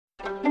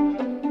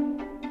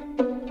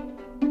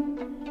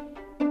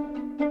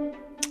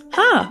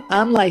Hi,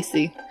 I'm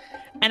Lacey.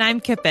 And I'm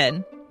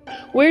Kippen.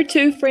 We're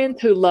two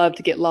friends who love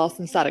to get lost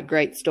inside a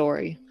great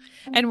story.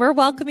 And we're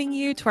welcoming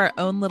you to our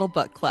own little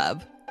book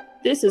club.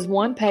 This is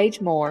One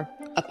Page More,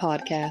 a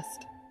podcast.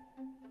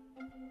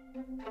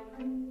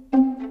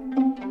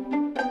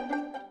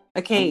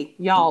 Okay,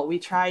 y'all, we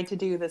tried to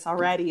do this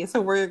already,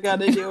 so we're going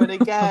to do it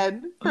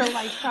again for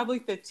like probably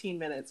 15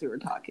 minutes we were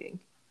talking.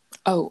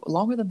 Oh,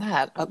 longer than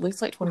that, at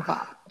least like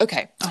 25.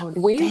 Okay,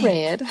 we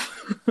read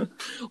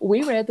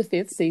the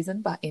 5th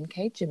season by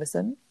N.K.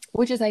 Jemison,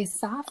 which is a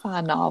sci-fi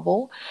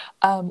novel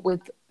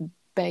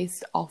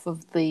based off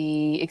of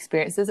the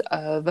experiences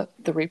of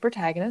 3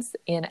 protagonists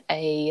in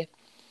a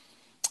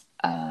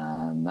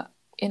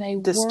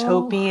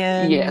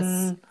dystopian,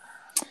 yes,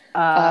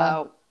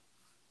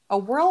 a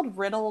world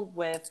riddled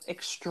with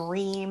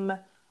extreme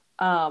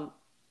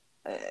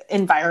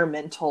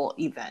environmental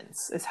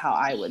events is how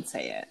I would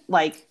say it.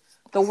 Like,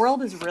 the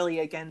world is really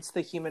against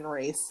the human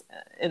race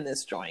in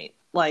this joint.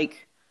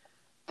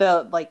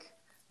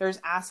 There's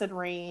acid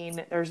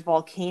rain, there's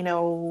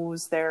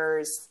volcanoes,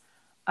 there's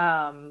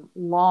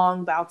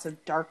long bouts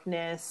of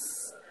darkness.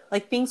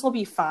 Like, things will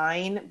be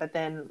fine, but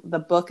then the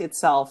book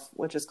itself,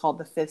 which is called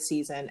the 5th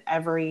season,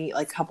 every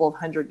like couple of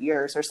 100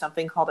 years, there's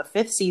something called a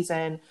 5th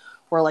season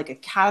where like a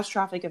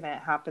catastrophic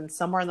event happens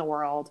somewhere in the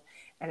world,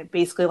 and it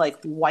basically like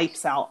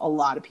wipes out a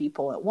lot of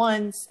people at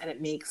once, and it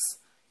makes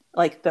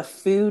like the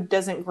food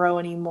doesn't grow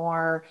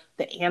anymore,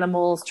 the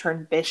animals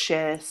turn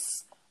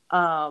vicious,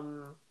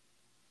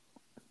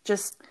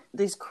 just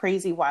these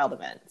crazy wild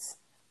events.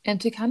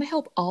 And to kind of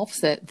help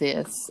offset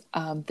this,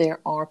 there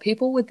are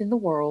people within the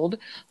world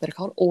that are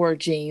called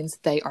origins.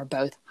 They are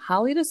both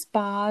highly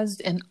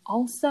despised and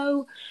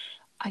also,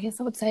 I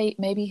guess I would say,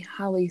 maybe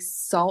highly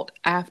sought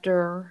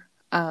after.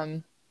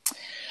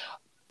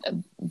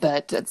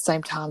 But at the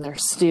same time, they're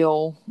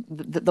still,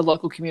 the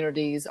local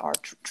communities are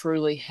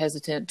truly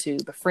hesitant to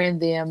befriend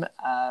them.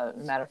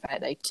 Matter of fact,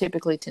 they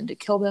typically tend to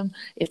kill them.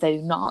 If they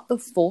do not, the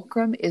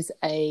Fulcrum is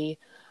a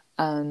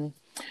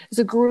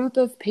group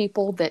of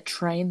people that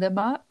train them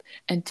up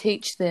and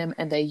teach them,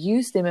 and they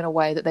use them in a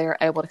way that they are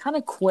able to kind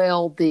of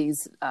quell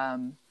these,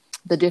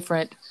 the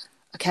different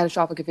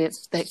catastrophic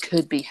events that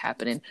could be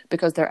happening,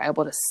 because they're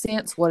able to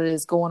sense what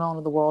is going on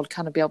in the world,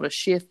 kind of be able to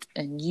shift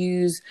and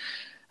use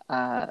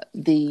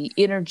the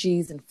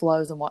energies and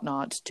flows and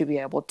whatnot to be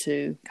able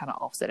to kind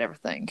of offset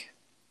everything.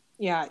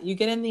 Yeah, you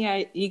get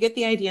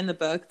the idea in the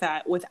book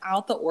that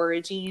without the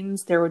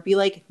origins, there would be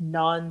like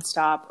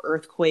nonstop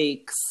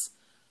earthquakes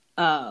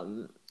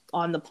on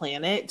the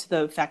planet, to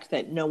the effect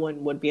that no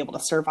one would be able to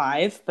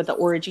survive. But the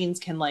origins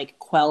can like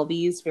quell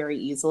these very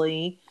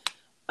easily.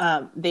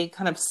 They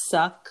kind of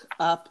suck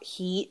up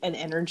heat and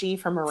energy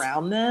from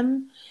around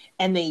them,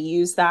 and they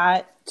use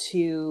that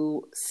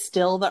to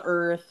still the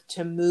earth,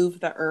 to move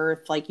the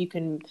earth. Like they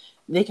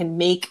can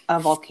make a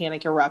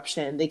volcanic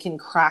eruption. They can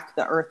crack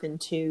the earth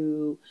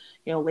into,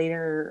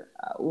 later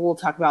we'll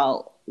talk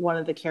about one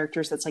of the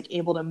characters that's like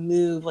able to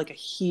move like a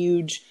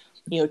huge,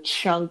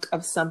 chunk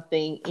of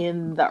something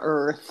in the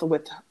earth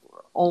with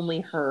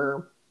only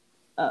her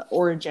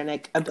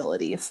orogenic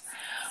abilities.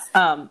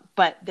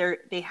 But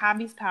they have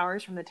these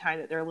powers from the time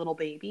that they're little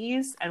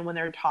babies, and when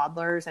they're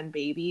toddlers and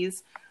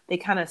babies, they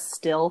kind of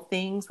still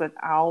things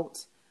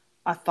without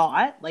a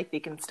thought. Like, they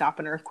can stop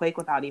an earthquake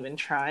without even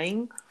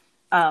trying.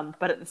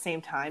 But at the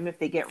same time, if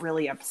they get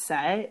really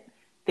upset,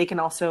 they can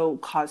also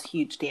cause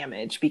huge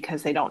damage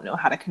because they don't know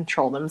how to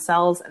control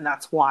themselves, and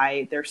that's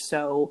why they're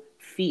so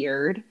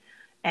feared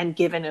and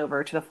given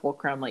over to the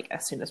Fulcrum like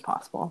as soon as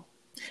possible.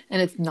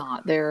 And it's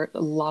not. A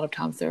lot of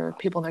times there are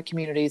people in their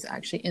communities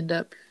actually end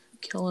up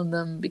killing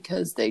them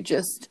because they're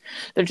just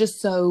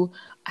so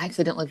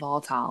accidentally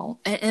volatile,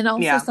 and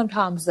also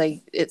sometimes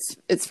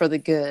it's for the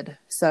good.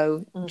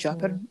 So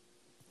jumping.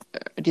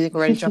 Do you think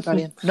we're ready to jump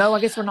right in? No,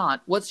 I guess we're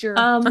not. What's your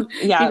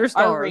your stars?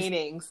 Our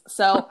ratings?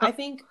 So I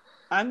think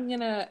I'm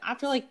gonna,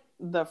 after like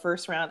the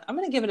first round, I'm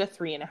gonna give it a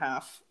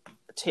 3.5,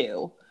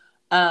 2.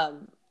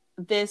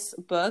 This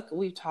book,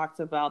 we've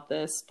talked about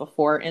this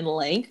before in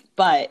length,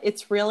 but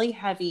it's really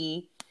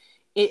heavy.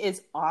 It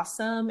is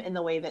awesome in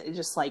the way that it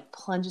just like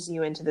plunges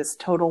you into this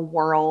total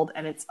world,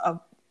 and it's a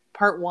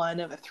part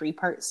 1 of a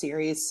 3-part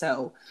series.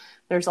 So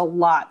there's a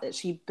lot that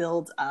she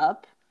builds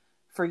up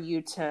for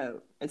you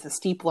it's a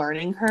steep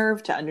learning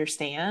curve to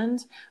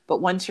understand.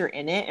 But once you're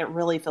in it, it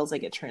really feels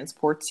like it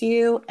transports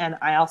you. And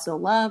I also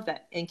love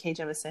that N.K.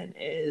 Jemison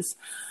is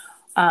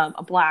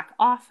a Black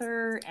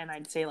author, and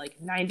I'd say like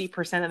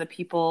 90% of the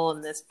people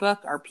in this book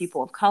are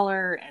people of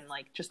color, and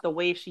like just the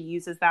way she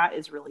uses that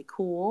is really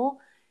cool.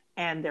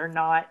 And they're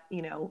not,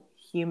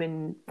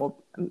 human. Well,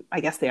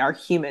 I guess they are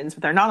humans,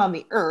 but they're not on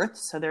the earth.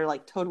 So they're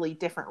like totally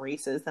different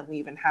races than we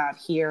even have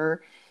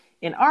here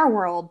in our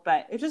world.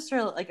 But it's just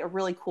really, like, a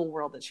really cool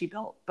world that she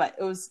built. But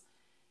it was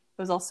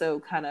also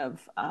kind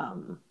of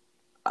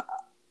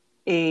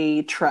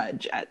a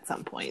trudge at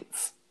some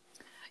points.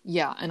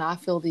 Yeah, and I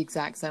feel the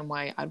exact same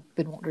way. I've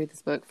been wanting to read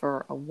this book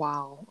for a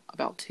while,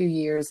 about 2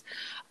 years,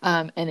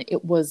 and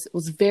it was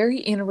very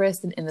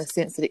interesting in the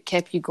sense that it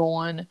kept you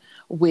going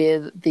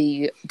with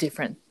the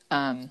different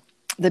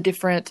the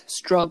different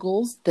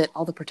struggles that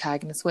all the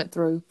protagonists went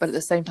through, but at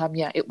the same time,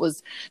 yeah,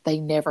 they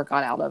never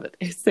got out of it.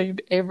 It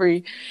seemed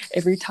every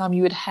time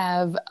you would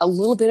have a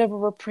little bit of a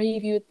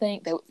reprieve, you would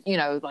think that,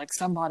 like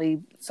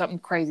something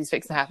crazy is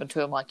fixing to happen to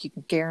them. Like you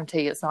can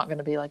guarantee it's not going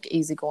to be like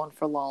easy going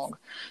for long.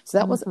 So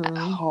that was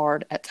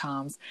hard at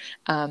times.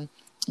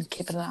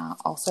 Kip and I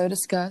also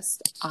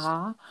discussed,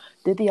 I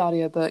did the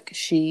audiobook.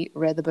 She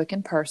read the book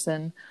in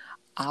person.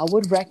 I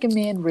would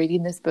recommend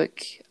reading this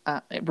book,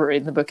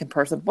 reading the book in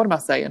person. What am I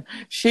saying?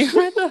 She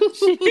read I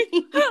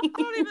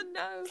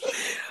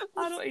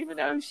don't even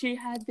know. She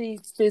had the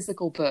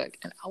physical book,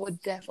 and I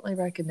would definitely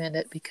recommend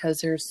it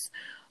because she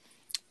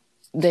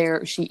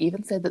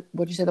even said that,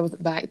 what did you say, there was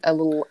back a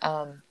little,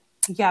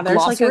 there's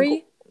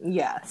glossary?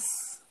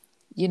 Yes.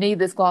 You need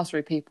this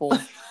glossary, people.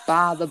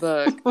 Buy the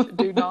book.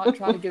 Do not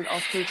try to get it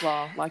off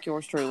Hoopla like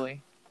yours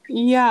truly.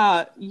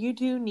 Yeah, you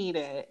do need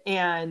it.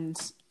 And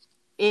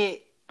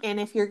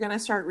if you're going to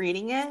start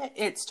reading it,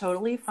 it's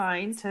totally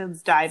fine to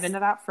dive into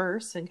that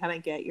first and kind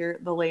of get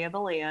the lay of the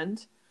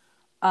land,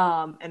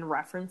 and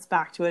reference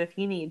back to it if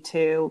you need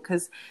to.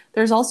 Because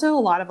there's also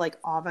a lot of like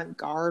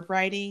avant-garde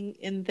writing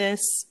in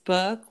this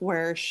book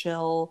where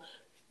she'll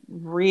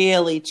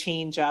really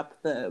change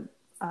up the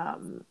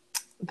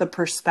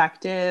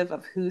perspective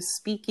of who's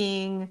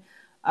speaking,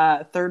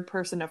 third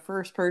person to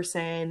first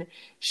person.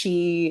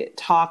 She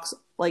talks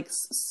like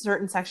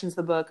certain sections of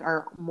the book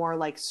are more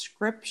like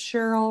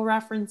scriptural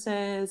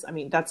references. I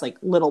mean, that's like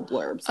little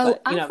blurbs. Oh,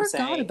 but, I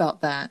forgot about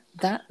that.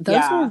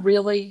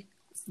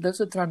 Those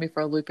would throw me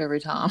for a loop every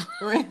time.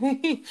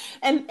 Right.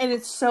 And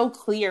it's so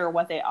clear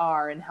what they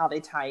are and how they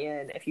tie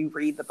in if you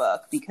read the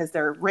book, because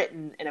they're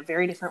written in a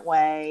very different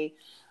way.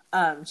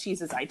 She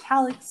uses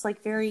italics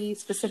like very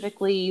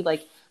specifically.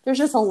 Like there's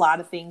just a lot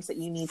of things that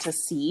you need to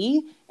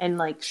see, and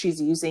like she's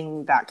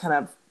using that kind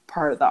of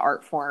part of the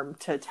art form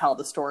to tell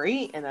the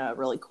story in a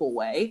really cool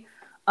way.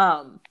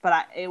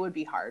 But it would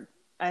be hard,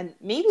 and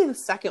maybe the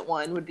second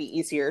one would be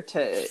easier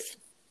to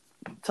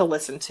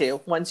listen to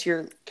once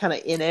you're kind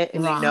of in it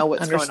and you know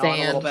what's going on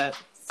a little bit.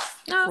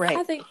 No, right.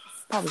 I think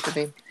probably could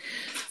be.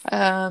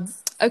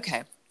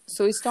 Okay,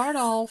 so we start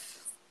off.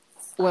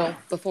 Well,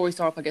 before we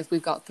start off, I guess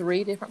we've got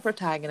 3 different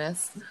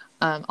protagonists,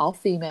 all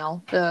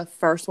female. The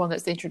first one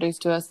that's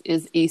introduced to us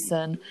is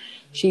Eason.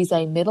 She's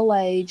a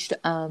middle-aged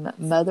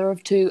mother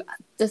of 2.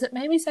 Does it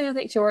maybe say, I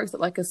think she works at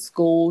like a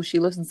school? She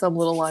lives in some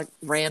little like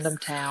random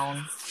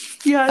town.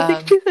 Yeah, I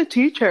think she's a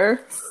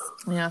teacher.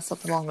 Yeah,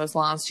 something along those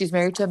lines. She's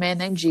married to a man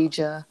named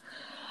Jija.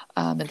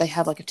 And they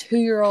have like a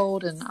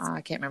 2-year-old, and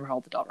I can't remember how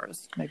old the daughter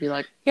is. Maybe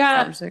like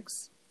 5 or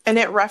 6. And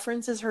it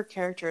references her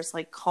character as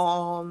like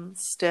calm,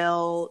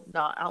 still,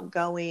 not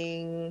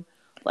outgoing,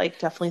 like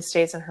definitely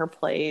stays in her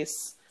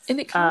place. And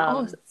it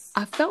kind of,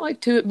 I felt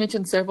like too, it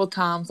mentioned several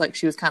times like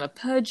she was kind of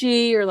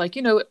pudgy, or like,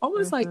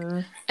 almost like,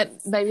 and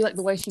maybe like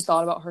the way she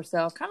thought about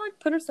herself, kind of like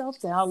put herself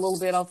down a little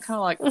bit. I was kind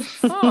of like,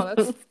 oh,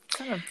 that's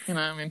kind of,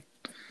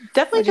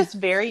 definitely just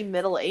very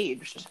middle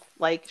aged.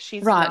 Like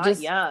she's not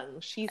young.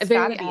 She's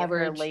got to be in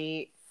her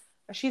late.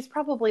 She's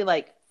probably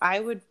like, I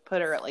would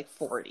put her at like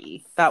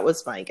 40. That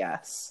was my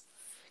guess.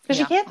 Because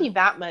she can't be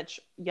that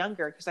much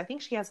younger. Because I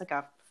think she has like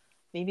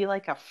maybe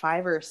like a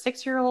 5 or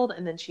 6 year old,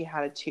 and then she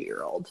had a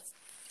 2-year-old.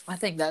 I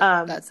think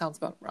that sounds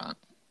about right.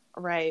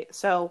 Right.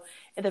 So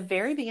at the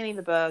very beginning of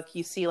the book,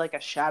 you see like a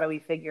shadowy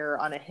figure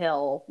on a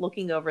hill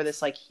looking over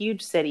this like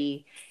huge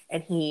city,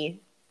 and he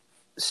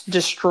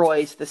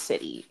destroys the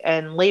city.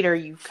 And later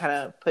you kind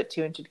of put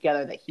 2 and 2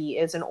 together that he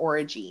is an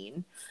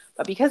origin.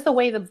 But because the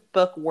way the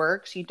book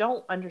works, you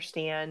don't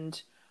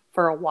understand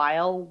for a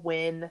while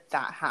when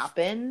that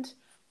happened.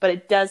 But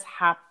it does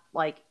happen,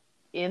 like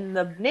in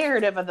the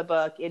narrative of the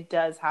book, it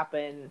does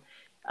happen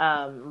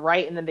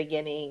right in the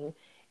beginning.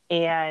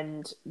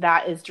 And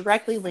that is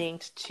directly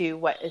linked to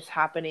what is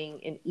happening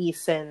in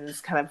Eason's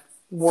kind of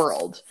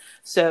world.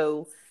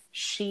 So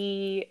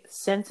she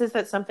senses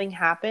that something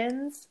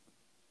happens,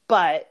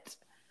 but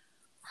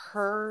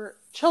her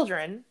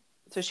children,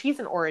 so she's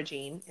an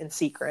origin in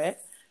secret.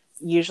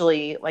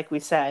 Usually, like we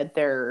said,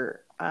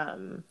 they're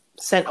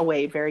sent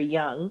away very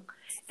young,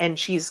 and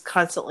she's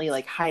constantly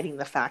like hiding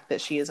the fact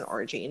that she is an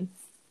origin.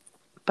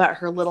 But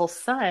her little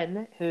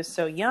son, who's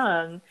so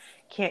young,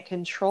 can't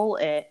control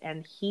it,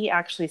 and he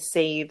actually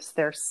saves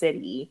their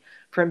city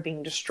from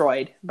being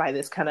destroyed by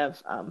this kind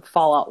of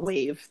fallout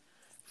wave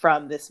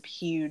from this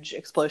huge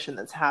explosion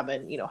that's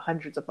happened,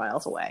 hundreds of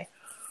miles away.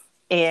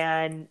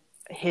 And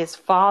his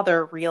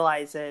father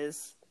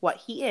realizes what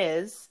he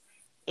is,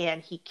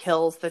 and he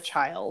kills the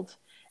child.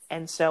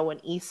 And so when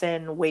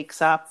Eason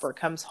wakes up or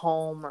comes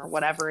home or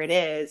whatever it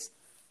is,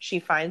 she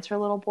finds her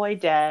little boy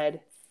dead,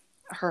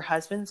 her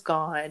husband's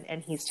gone,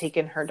 and he's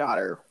taken her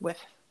daughter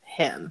with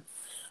him,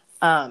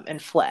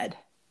 and fled.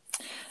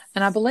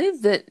 And I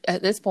believe that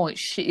at this point,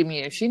 she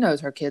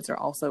knows her kids are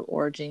also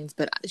origins,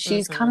 but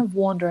she's kind of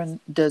wondering,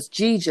 does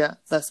Jija,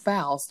 the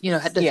spouse,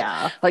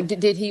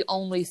 did he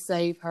only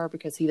save her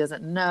because he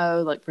doesn't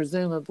know, like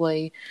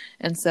presumably.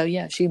 And so,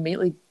 she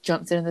immediately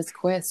jumps in this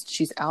quest.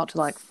 She's out to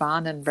like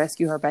find and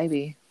rescue her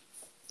baby.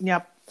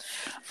 Yep.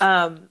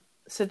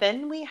 So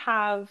then we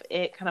have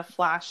it kind of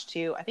flash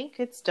to, I think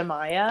it's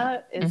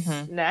Demaya is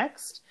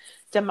next.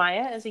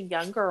 Demaya is a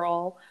young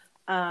girl.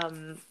 How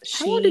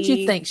old did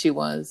you think she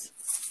was?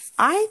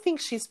 I think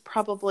she's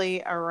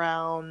probably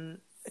around,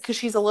 because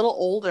she's a little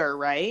older,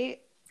 right?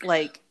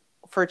 Like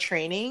for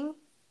training.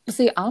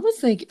 See, I was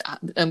thinking,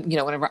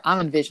 whenever I'm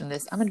envisioning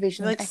this, I'm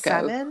envisioning Like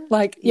Echo. 7?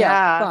 Like,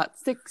 yeah, right.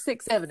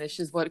 6, 7-ish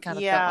is what it kind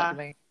of felt like to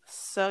me.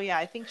 So, yeah,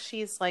 I think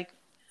she's like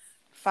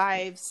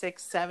 5,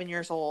 6, 7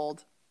 years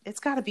old. It's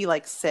got to be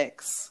like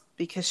 6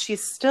 because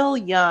she's still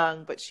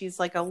young, but she's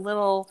like a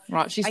little...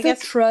 Right, she's still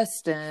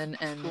trusting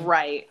and...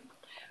 Right.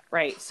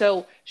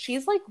 So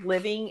she's like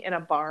living in a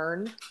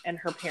barn and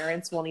her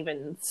parents won't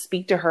even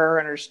speak to her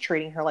and are just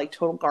treating her like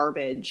total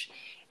garbage.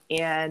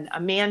 And a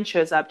man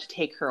shows up to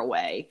take her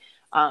away.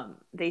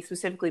 They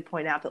specifically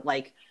point out that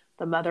like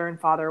the mother and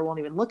father won't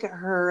even look at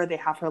her. They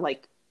have her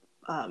like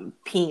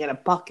peeing in a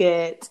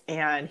bucket,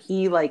 and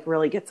he like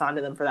really gets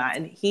onto them for that.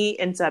 And he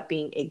ends up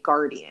being a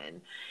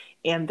guardian.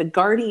 And the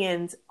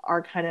guardians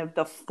are kind of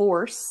the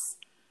force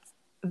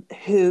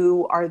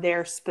who are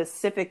there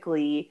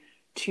specifically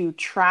to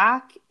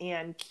track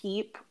and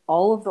keep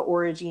all of the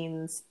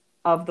origins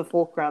of the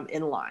fulcrum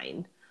in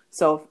line.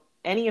 So if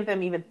any of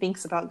them even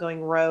thinks about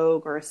going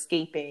rogue or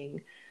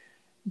escaping,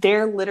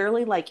 they're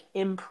literally like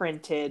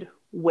imprinted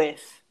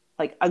with,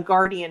 like, a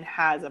guardian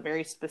has a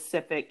very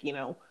specific,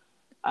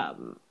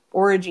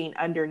 origin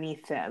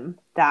underneath them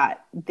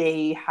that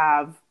they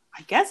have.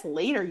 I guess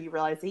later you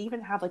realize they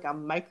even have like a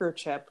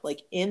microchip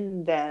like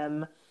in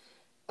them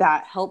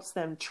that helps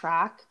them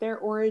track their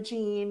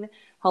origin,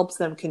 helps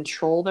them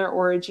control their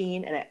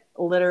origin. And it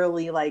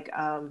literally like,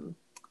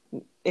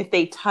 if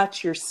they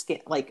touch your skin,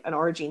 like an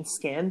origin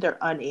skin, they're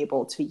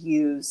unable to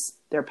use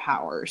their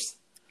powers.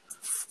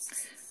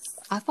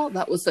 I thought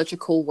that was such a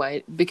cool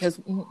way,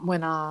 because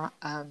when I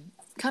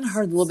kind of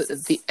heard a little bit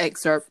of the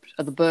excerpt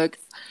of the book,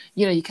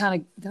 you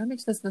kind of, did I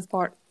mention this in this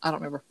part? I don't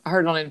remember. I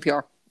heard it on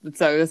NPR.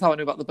 So that's how I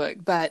knew about the book.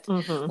 But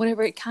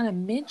whenever it kind of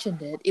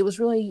mentioned it, it was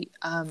really,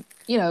 when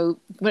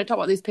it talked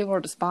about these people are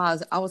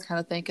despised, I was kind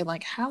of thinking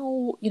like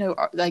how,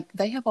 like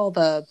they have all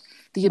the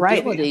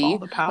ability, they have all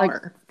the power.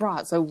 Like,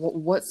 right. So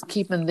what's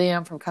keeping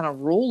them from kind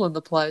of ruling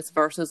the place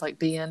versus like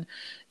being,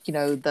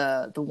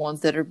 the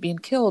ones that are being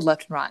killed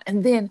left and right.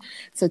 And then,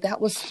 so that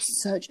was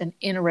such an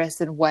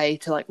interesting way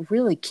to like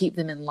really keep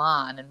them in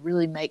line and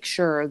really make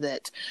sure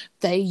that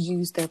they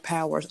use their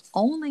powers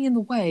only in the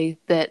way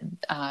that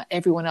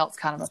everyone else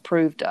kind of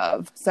approved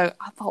of. So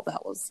I thought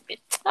that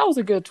was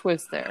a good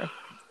twist there.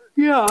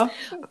 Yeah.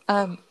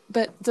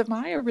 But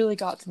Demaya really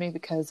got to me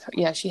because,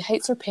 she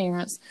hates her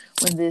parents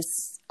when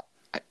this,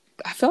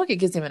 I feel like it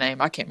gives him a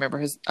name. I can't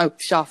remember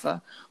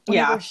Shafa.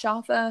 Whenever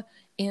Shafa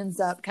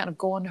ends up kind of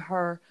going to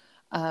her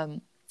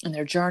in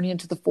their journey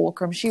into the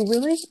fulcrum, she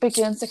really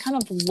begins to kind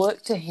of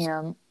look to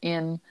him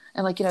in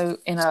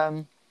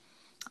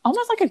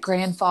almost like a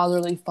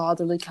grandfatherly,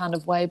 fatherly kind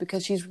of way,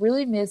 because she's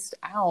really missed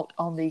out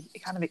on the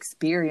kind of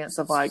experience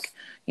of like,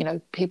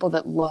 people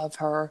that love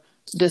her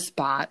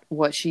despite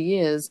what she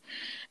is.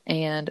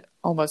 And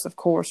almost, of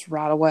course,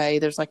 right away,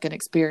 there's like an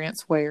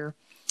experience where,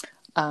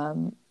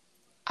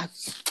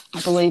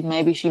 I believe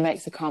maybe she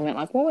makes a comment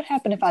like, what would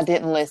happen if I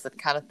didn't listen,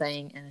 kind of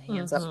thing. And he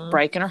ends up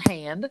breaking her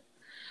hand.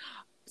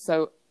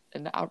 So,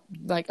 and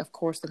of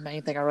course, the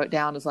main thing I wrote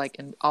down is like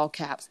in all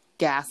caps,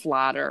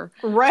 gaslighter.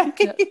 Right.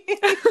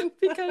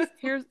 Because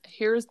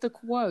here's the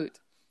quote.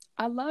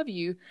 I love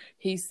you,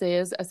 he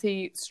says as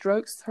he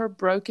strokes her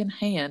broken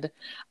hand.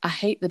 I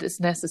hate that it's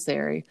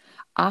necessary.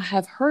 I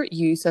have hurt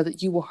you so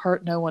that you will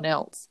hurt no one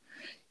else.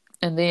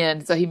 And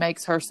then, so he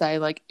makes her say,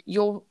 like,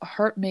 you'll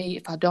hurt me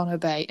if I don't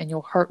obey, and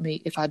you'll hurt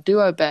me if I do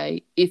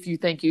obey, if you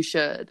think you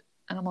should.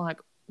 And I'm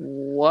like,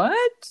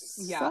 what?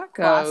 Yeah, Psycho.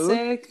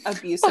 classic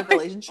abusive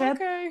relationship.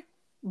 Okay.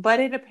 But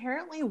it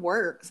apparently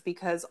works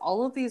because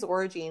all of these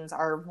origins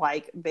are,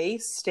 like, they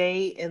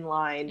stay in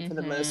line for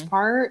the most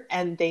part,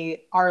 and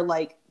they are,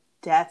 like,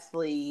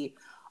 deathly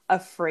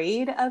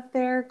afraid of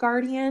their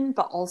guardian,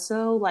 but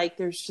also, like,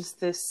 there's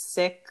just this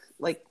sick,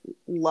 like,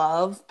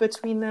 love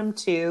between them,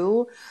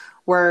 too,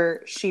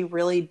 where she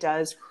really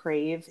does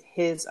crave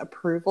his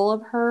approval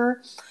of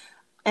her.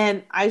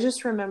 And I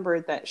just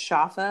remembered that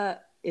Shafa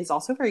is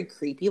also very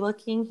creepy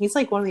looking. He's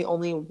like one of the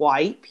only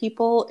white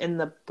people in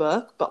the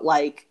book, but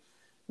like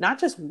not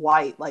just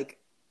white, like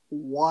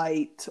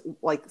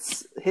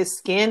his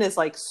skin is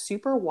like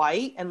super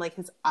white and like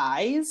his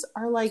eyes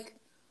are like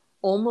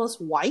almost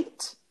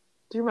white.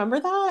 Do you remember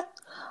that?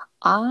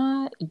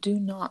 I do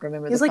not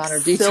remember the finer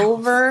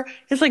details.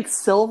 He has like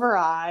silver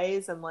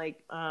eyes and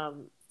like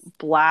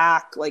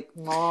black, like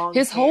long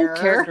his hair. whole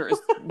character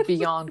is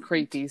beyond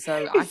creepy,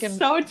 so I can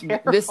so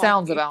terrifying. This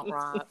sounds about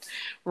right.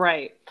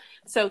 Right.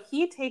 So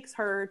he takes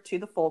her to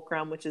the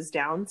fulcrum, which is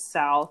down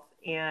south,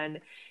 and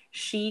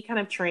she kind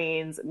of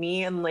trains.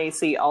 Me and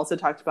Lacey also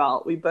talked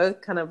about, we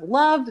both kind of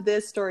loved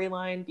this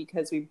storyline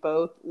because we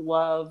both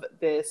love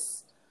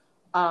this,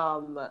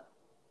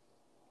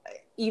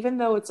 even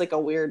though it's like a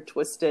weird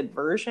twisted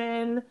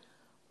version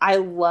I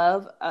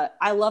love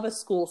a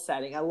school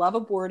setting. I love a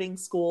boarding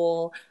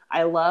school.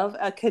 I love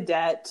a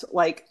cadet,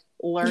 like,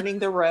 learning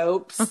the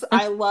ropes.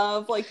 I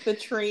love, like, the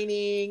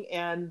training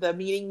and the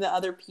meeting the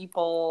other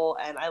people,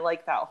 and I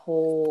like that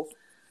whole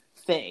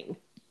thing.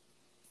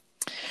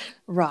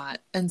 Right.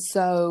 And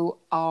so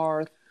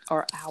our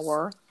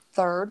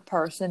third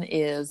person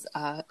is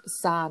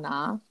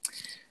Sinai.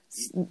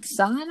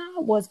 Sinai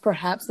was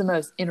perhaps the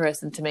most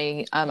interesting to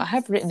me. I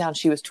have written down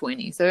she was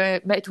 20. So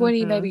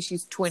 20, maybe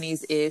she's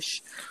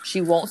 20s-ish.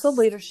 She wants a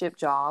leadership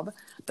job,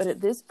 but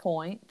at this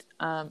point,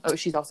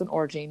 she's also an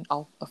origin.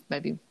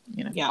 Maybe,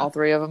 all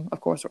three of them, of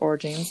course, are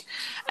origins.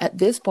 At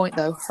this point,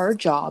 though, her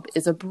job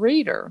is a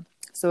breeder.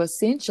 So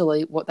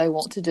essentially what they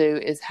want to do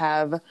is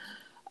have...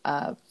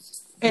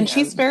 and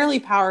she's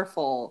fairly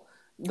powerful.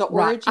 The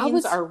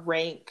origins are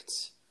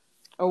ranked.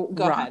 Oh,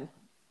 go ahead.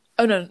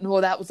 Oh, no.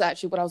 Well, that was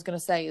actually what I was going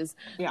to say is,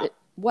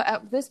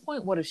 at this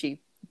point, what is she?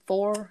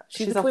 4?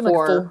 She's a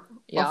 4.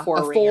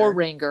 A 4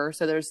 ringer.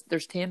 So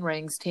there's 10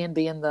 rings, 10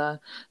 being the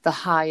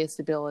highest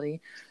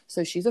ability.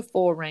 So she's a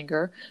 4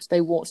 ringer.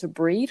 They want to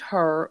breed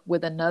her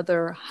with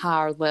another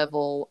higher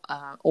level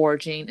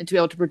origin and to be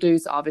able to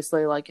produce,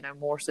 obviously,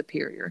 more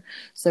superior.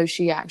 So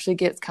she actually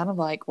gets kind of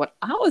like what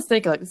I was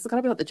thinking, this is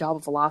going to be like the job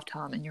of a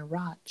lifetime. And you're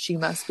right. She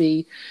must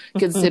be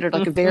considered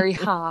like a very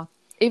high,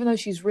 even though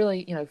she's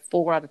really,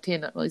 4 out of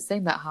 10 doesn't really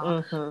seem that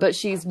high, but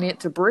she's meant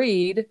to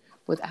breed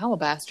with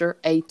Alabaster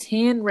a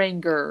 10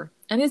 ringer.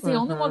 And it's the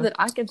only one that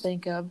I can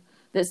think of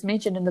that's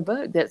mentioned in the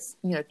book that's,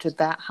 to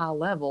that high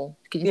level.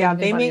 Can you think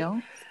of anybody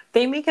else?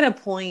 They make it a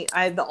point.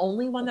 The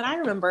only one that I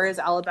remember is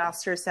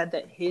Alabaster said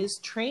that his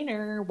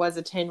trainer was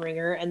a 10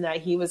 ringer and that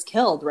he was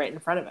killed right in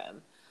front of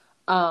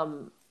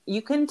him.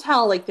 You can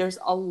tell, there's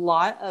a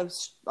lot of,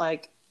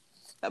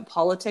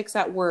 politics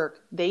at work.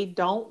 They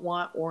don't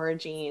want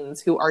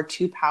origins who are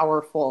too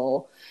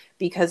powerful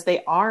because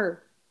they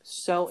are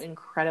so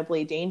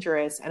incredibly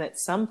dangerous. And at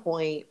some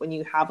point, when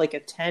you have, a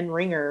 10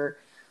 ringer,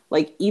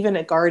 even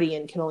a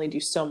guardian can only do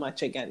so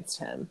much against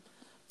him.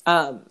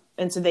 And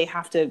so they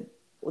have to...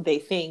 they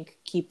think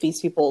keep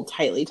these people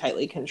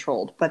tightly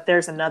controlled, but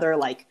there's another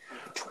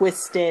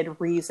twisted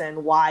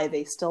reason why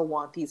they still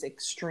want these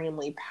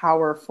extremely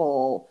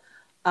powerful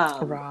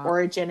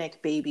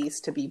orogenic babies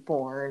to be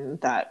born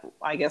that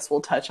I guess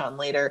we'll touch on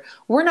later.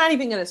 We're not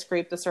even going to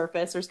scrape the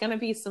surface. There's going to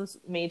be some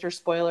major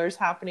spoilers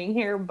happening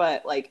here,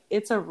 but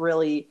it's a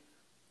really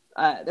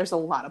there's a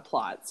lot of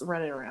plots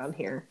running around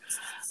here.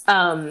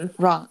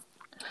 Right.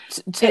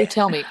 So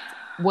tell me,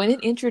 when it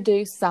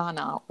introduced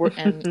Sinai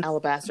and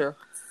Alabaster,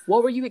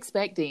 what were you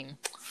expecting?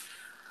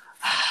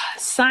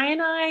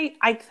 Sinai,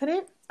 I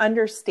couldn't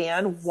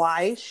understand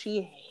why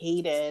she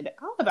hated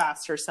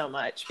Alabaster so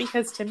much,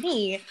 because to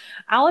me,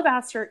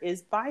 Alabaster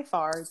is by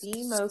far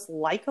the most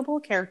likable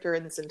character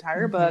in this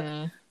entire book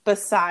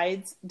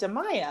besides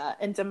Demaya.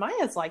 And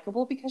Demaya is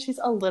likable because she's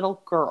a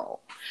little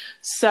girl.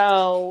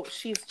 So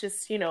she's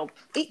just, even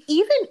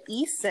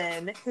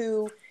Eason,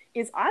 who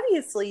is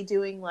obviously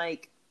doing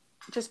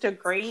just a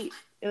great...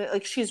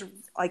 she's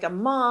a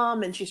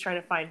mom and she's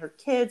trying to find her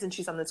kids and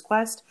she's on this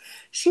quest.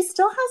 She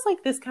still has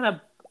this kind of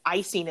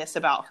iciness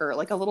about her, a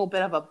little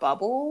bit of a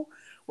bubble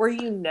where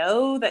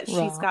that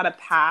she's got a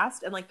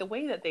past, and the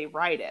way that they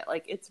write it,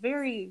 it's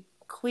very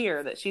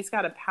clear that she's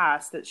got a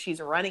past, that she's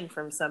running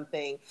from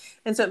something.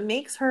 And so it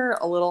makes her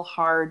a little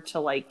hard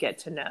to get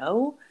to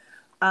know.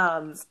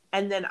 And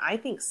then I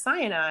think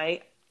Sinai,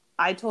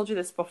 I told you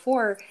this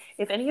before,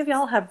 if any of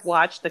y'all have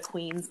watched The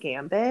Queen's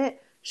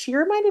Gambit, she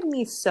reminded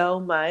me so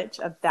much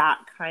of that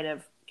kind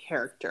of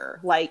character,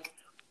 what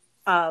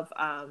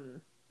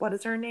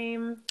is her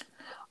name?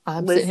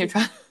 I'm sitting here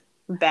trying.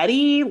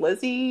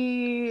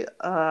 Lizzie,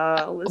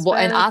 Elizabeth. Well,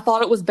 and I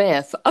thought it was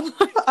Beth.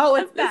 Oh,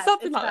 it's Beth.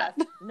 Something like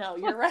that. No,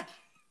 you're right.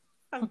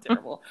 I'm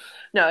terrible.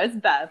 No, it's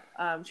Beth.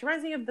 She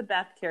reminds me of the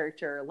Beth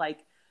character,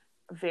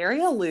 very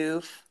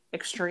aloof,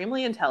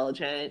 extremely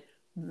intelligent,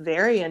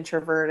 very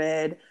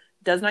introverted,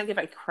 does not give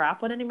a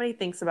crap what anybody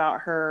thinks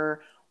about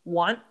her,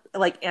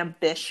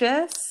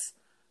 ambitious,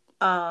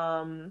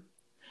 and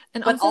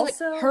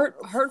also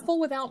hurtful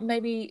without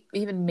maybe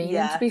even meaning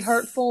to be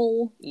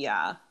hurtful.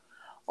 Yeah.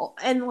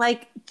 And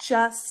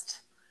just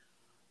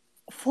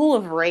full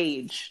of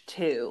rage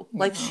too.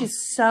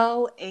 She's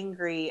so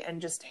angry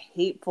and just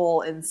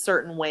hateful in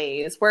certain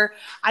ways where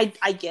I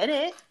get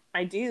it.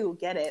 I do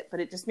get it,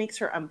 but it just makes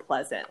her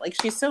unpleasant.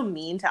 She's so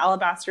mean to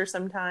Alabaster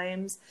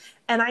sometimes.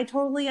 And I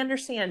totally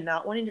understand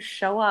not wanting to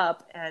show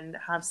up and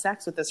have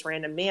sex with this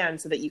random man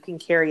so that you can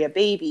carry a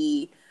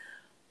baby.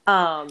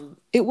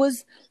 It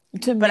was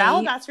to me. But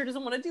Alabaster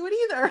doesn't want to do it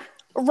either.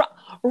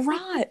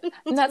 Right.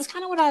 And that's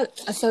kind of what I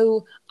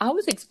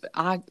was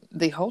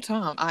the whole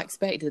time I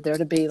expected there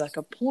to be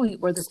a point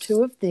where the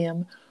two of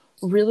them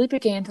really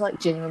began to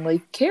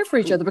genuinely care for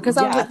each other, because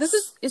I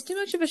was it's too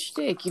much of a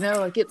shtick,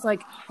 it's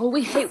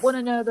we hate one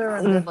another,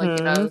 and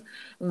then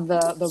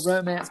the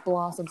romance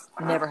blossoms,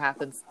 never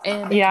happens.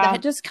 And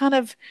that just kind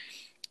of,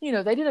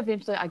 they did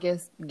eventually, I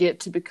guess, get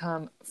to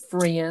become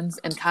friends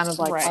and kind of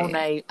on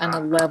a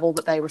level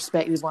that they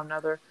respected one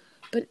another.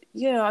 But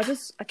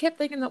I kept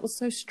thinking that was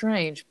so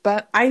strange.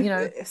 But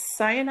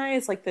Sinai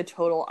is like the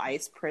total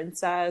ice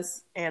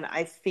princess, and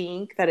I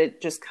think that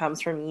it just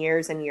comes from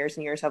years and years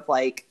and years of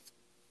like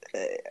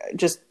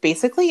just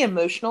basically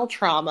emotional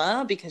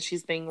trauma because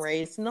she's being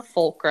raised in the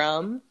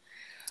fulcrum.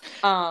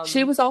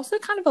 She was also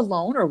kind of a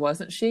loner,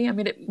 wasn't she? I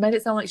mean, it made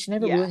it sound like she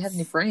never Yes. really had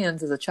any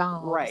friends as a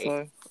child. Right.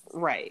 So.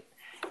 Right.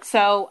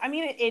 So, I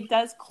mean, it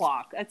does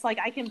clock. It's like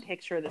I can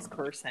picture this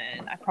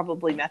person. I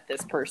probably met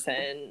this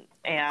person,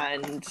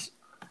 and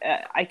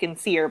I can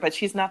see her, but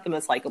she's not the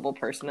most likable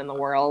person in the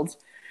world.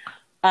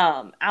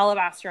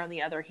 Alabaster, on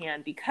the other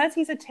hand, because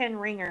he's a 10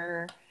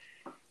 ringer,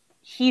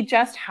 he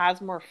just has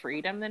more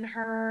freedom than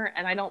her.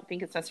 And I don't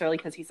think it's necessarily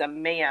because he's a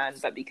man,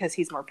 but because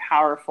he's more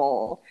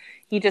powerful.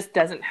 He just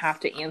doesn't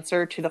have to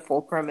answer to the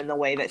fulcrum in the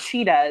way that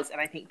she does.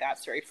 And I think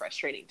that's very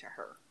frustrating to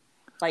her.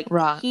 Like,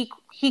 right.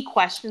 he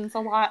questions a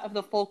lot of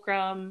the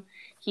fulcrum.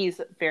 He's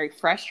very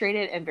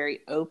frustrated and very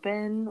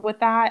open with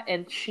that.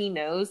 And she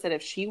knows that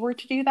if she were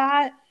to do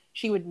that,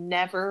 she would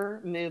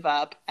never move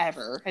up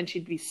ever. And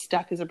she'd be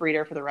stuck as a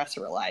breeder for the rest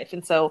of her life.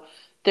 And so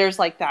there's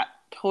like that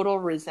total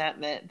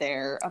resentment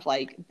there of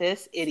like,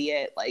 this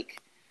idiot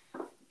like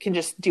can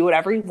just do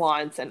whatever he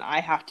wants. And I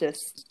have to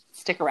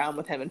stick around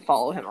with him and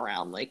follow him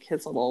around like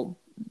his little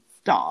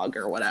dog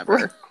or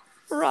whatever.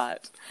 Right.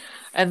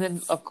 And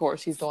then, of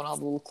course, he's doing all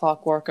the little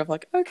clockwork of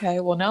like, okay,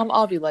 well, now I'm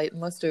ovulating.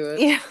 Let's do it.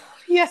 Yeah.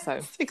 Yeah.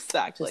 So,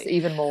 exactly. Just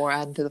even more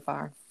adding to the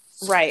fire.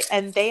 Right.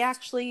 And they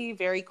actually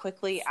very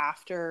quickly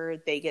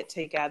after they get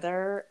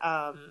together.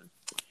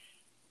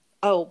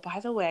 Oh, by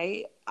the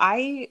way,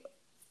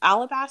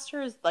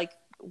 Alabaster is like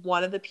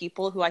one of the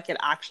people who I could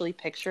actually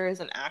picture as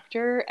an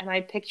actor. And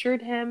I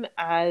pictured him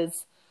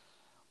as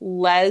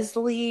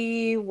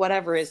Leslie,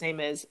 whatever his name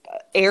is,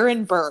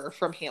 Aaron Burr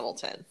from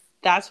Hamilton.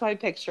 That's who I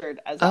pictured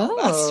as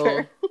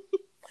Alabaster.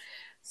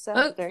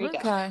 So there you go.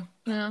 Okay.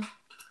 Yeah.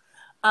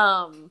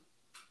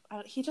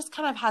 He just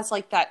kind of has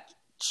like that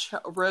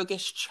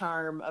roguish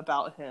charm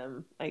about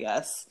him, I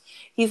guess.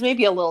 He's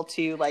maybe a little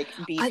too like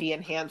beefy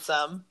and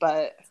handsome,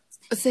 but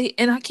see,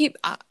 and I keep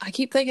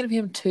thinking of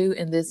him too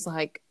in this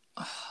like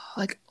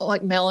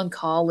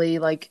melancholy,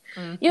 like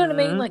you know what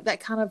I mean, like that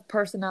kind of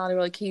personality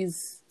where like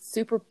he's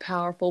super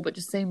powerful but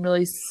just seem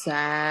really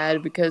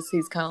sad because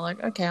he's kind of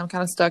like, okay, I'm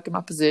kind of stuck in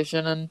my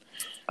position and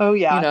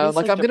like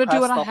I'm gonna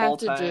do what I have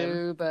to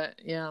do, but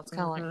yeah, it's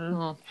kind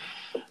of like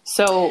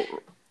So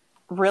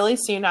really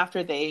soon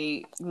after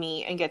they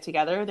meet and get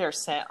together, they're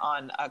sent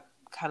on a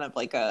kind of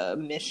like a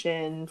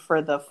mission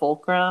for the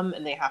fulcrum,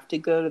 and they have to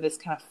go to this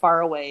kind of far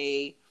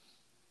away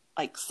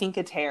like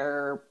Cinque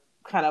Terre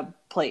kind of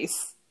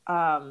place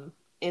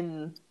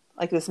in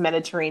like this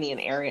Mediterranean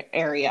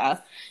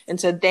area. And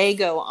so they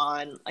go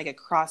on like a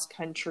cross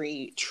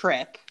country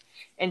trip,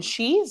 and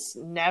she's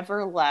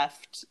never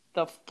left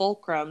the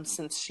fulcrum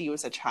since she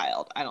was a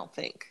child, I don't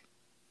think.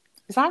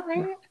 Is that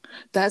right?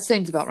 That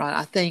seems about right.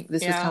 I think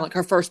this was kind of like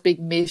her first big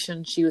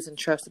mission she was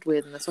entrusted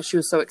with, and that's why she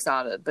was so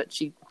excited, but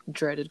she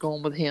dreaded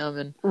going with him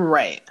and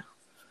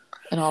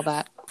all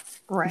that.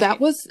 Right. It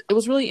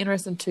was really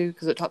interesting too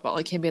because it talked about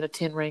like him being a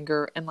 10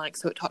 ringer, and like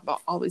so it talked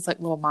about all these like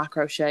little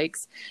micro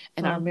shakes,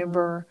 and I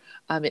remember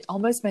it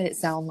almost made it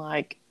sound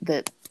like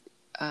that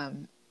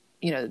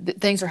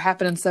things are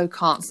happening so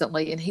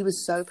constantly, and he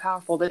was so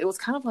powerful that it was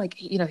kind of like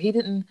he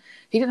didn't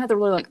have to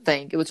really like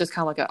think. It was just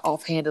kind of like an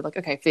offhanded like,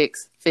 okay,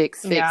 fix,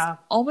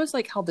 almost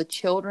like how the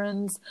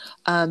children's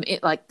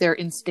like their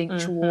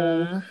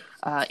instinctual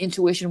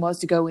intuition was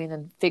to go in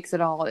and fix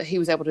it all. He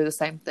was able to do the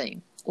same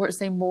thing. Where it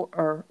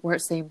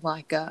seemed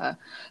like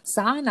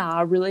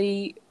Sinai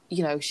really,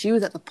 she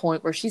was at the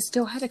point where she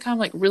still had to kind of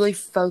like really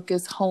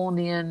focus, hone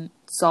in,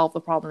 solve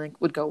the problem, and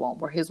would go on.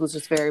 Where his was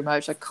just very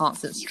much a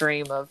constant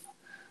stream of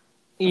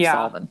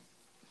solving.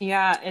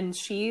 Yeah, and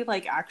she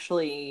like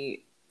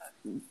actually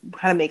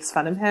kind of makes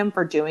fun of him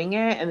for doing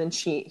it, and then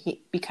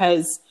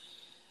because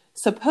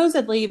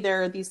supposedly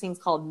there are these things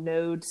called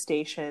node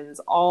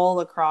stations all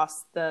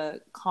across the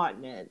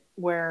continent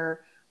where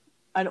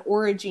an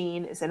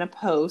origin is in a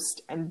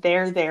post, and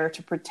they're there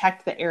to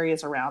protect the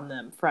areas around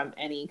them from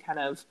any kind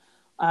of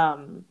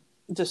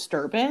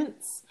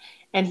disturbance.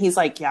 And he's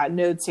like, yeah,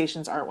 node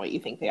stations aren't what you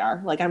think they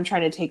are. Like, I'm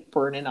trying to take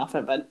burden off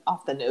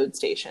the node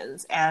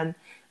stations. And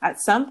at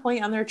some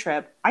point on their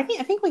trip, I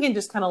think we can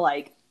just kind of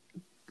like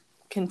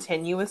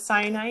continue with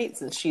Cyanite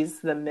since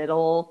she's the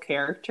middle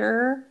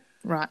character.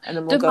 Right. And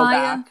then we'll go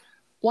back.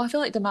 Well, I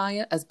feel like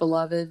Demaya, as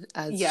beloved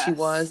as she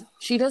was,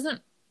 she doesn't,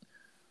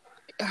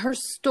 her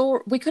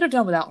story, we could have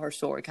done without her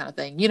story kind of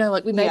thing.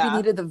 Like we maybe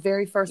needed the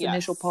very first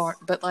initial part,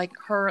 but like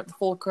her at the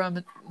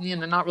fulcrum,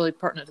 not really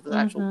pertinent to the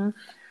actual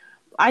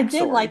I did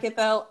story. like it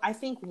though. I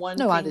think one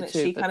thing that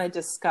she kind of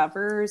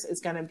discovers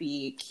is going to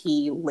be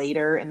key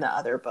later in the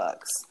other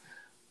books.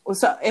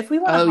 So if we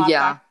want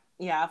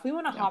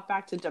to hop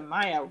back to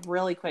Demaya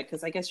really quick,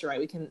 because I guess you're right,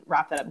 we can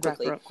wrap that up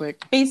quickly.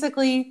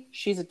 Basically,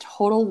 she's a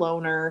total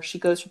loner. She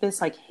goes through this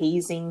like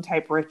hazing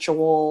type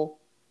ritual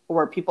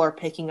where people are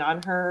picking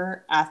on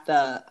her at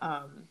the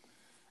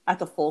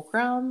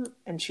fulcrum,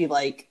 and she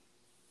like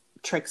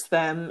tricks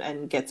them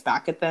and gets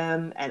back at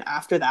them. And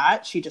after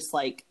that, she just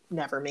like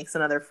never makes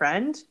another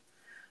friend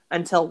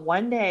until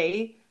one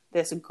day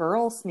this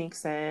girl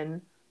sneaks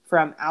in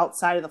from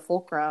outside of the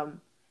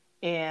fulcrum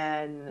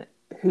and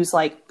who's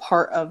like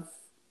part of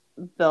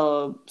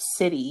the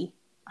city.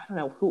 I don't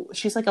know who,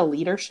 she's like a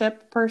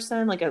leadership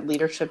person, like a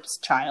leadership's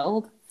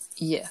child.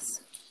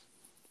 Yes.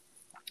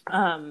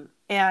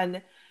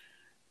 And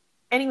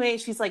anyway,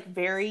 she's like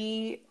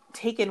very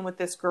taken with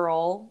this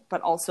girl,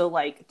 but also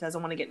like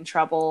doesn't want to get in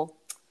trouble.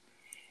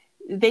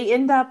 They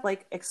end up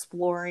like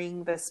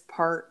exploring this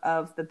part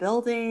of the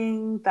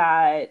building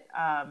that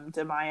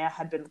Demaya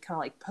had been kind of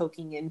like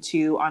poking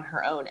into on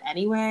her own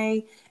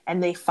anyway.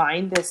 And they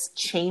find this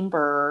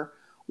chamber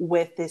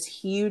with this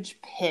huge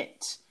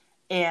pit,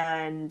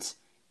 and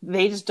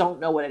they just don't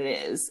know what it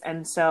is.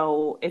 And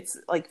so it's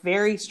like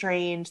very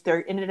strange.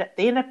 They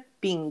end up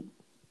being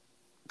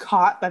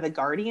caught by the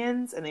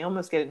Guardians, and they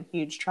almost get in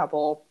huge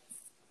trouble.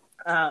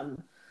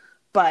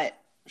 But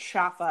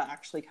Shafa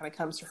actually kind of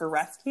comes to her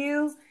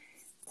rescue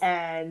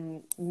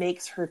and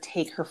makes her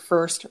take her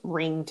first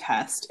ring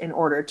test in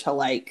order to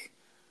like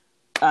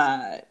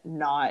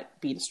not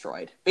be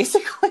destroyed.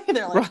 Basically,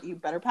 they're like, you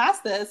better pass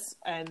this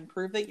and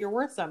prove that you're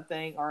worth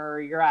something or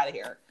you're out of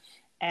here.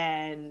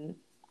 And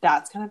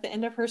that's kind of the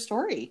end of her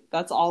story.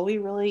 That's all we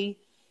really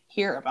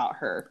hear about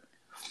her.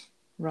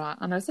 Right.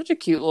 I know, such a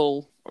cute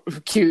girl,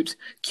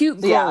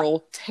 yeah.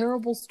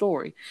 Terrible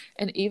story.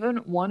 And even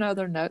one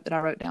other note that I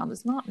wrote down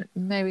that's not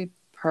maybe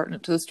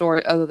pertinent to the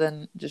story other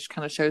than just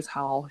kind of shows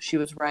how she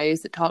was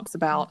raised. It talks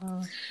about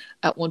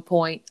at one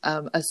point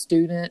a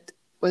student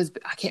was,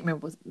 I can't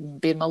remember, was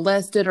being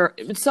molested or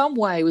in some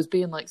way was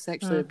being like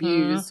sexually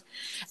abused.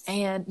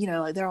 And, you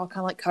know, like they're all kind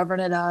of like covering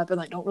it up and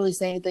like don't really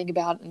say anything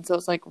about it. And so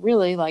it's like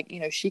really like, you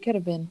know, she could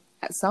have been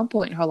at some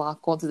point in her life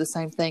going through the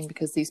same thing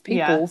because these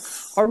people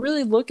are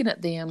really looking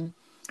at them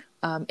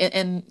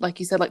and like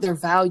you said, like their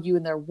value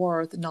and their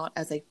worth, not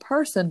as a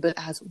person, but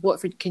as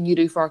what can you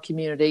do for our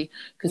community?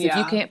 Because if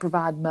you can't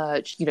provide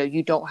much, you know,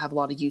 you don't have a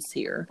lot of use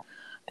here.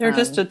 They're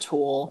just a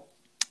tool.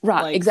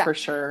 Right. Like, exactly. For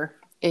sure.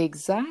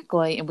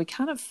 Exactly. And we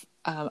kind of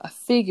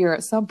figure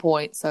at some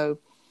point, so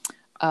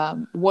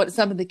what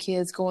some of the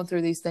kids going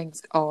through these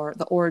things are,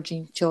 the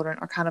origin children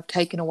are kind of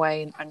taken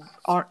away and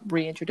aren't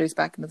reintroduced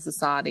back into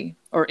society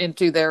or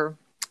into their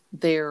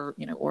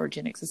you know,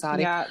 origenic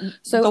society. Yeah.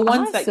 So the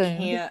ones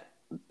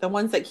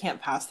that can't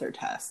pass their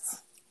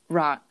tests.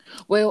 Right.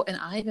 Well, and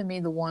I even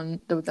mean that one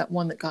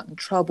that got in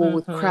trouble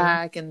with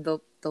crack and the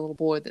little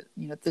boy that,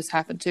 you know, this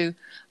happened to.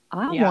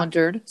 I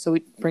wondered, so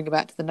we bring it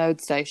back to the node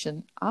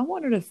station. I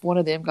wondered if one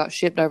of them got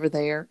shipped over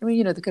there. I mean,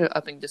 you know, they could have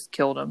up and just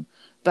killed him.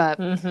 But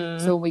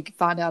so when we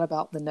find out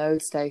about the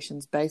node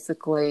stations,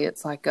 basically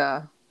it's like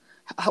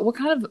what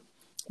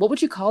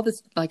would you call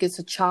this? Like it's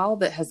a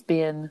child that has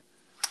been.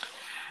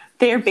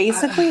 They're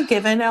basically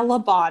given a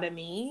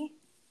lobotomy.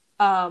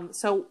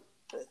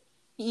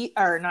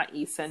 Or not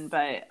Eason,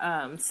 but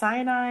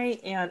Sinai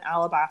and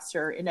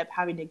Alabaster end up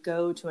having to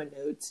go to a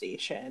node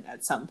station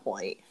at some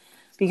point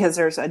because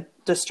there's a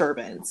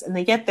disturbance. And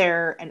they get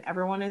there and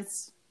everyone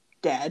is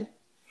dead.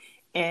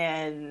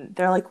 And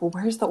they're like, well,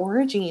 where's the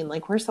origin?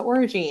 Like, where's the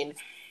origin?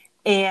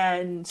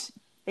 And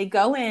they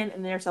go in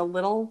and there's a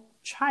little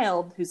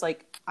child who's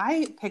like,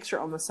 I picture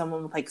almost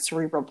someone with like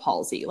cerebral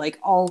palsy, like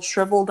all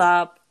shriveled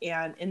up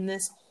and in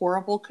this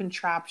horrible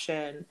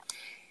contraption.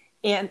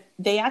 And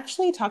they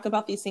actually talk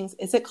about these things.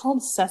 Is it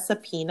called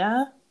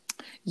Cecipina?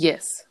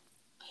 Yes.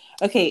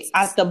 Okay.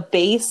 At the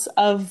base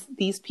of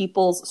these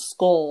people's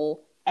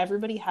skull,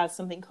 everybody has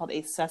something called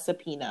a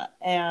Cecipina.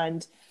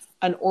 And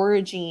an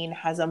origin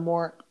has a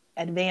more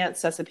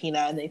advanced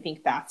Cecipina. And they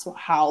think that's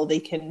how they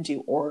can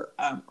do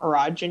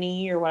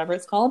orogeny or whatever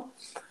it's called.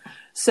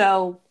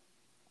 So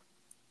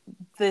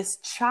this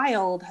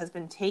child has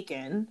been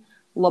taken,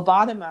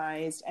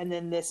 lobotomized, and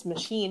then this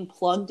machine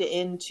plugged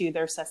into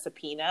their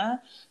Cecipina.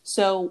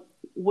 So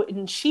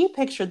when she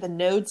pictured the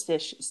node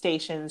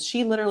stations,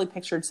 she literally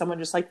pictured someone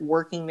just like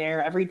working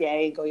there every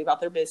day, going about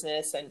their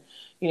business and,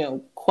 you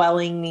know,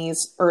 quelling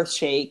these earth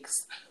shakes.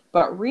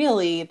 But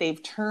really,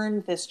 they've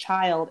turned this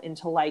child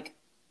into like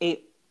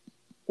a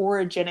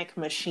orogenic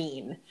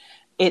machine.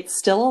 It's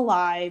still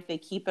alive. They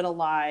keep it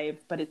alive,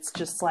 but it's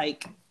just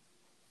like,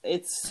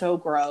 it's so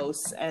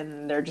gross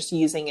and they're just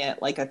using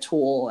it like a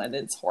tool and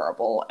it's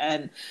horrible.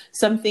 And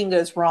something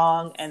goes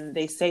wrong and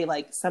they say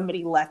like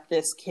somebody let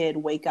this kid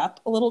wake up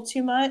a little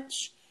too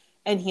much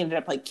and he ended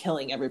up like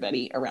killing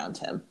everybody around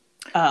him.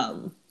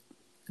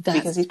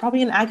 Because he's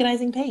probably in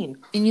agonizing pain.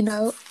 And you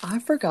know, I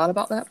forgot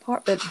about that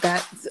part, but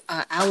that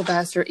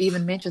Alabaster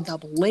even mentions, I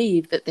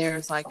believe, that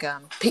there's like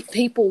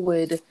people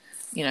would,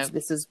 you know,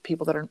 this is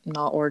people that are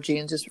not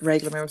origins, just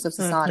regular members of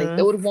society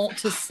that would want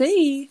to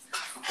see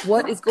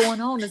what is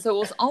going on. And so it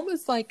was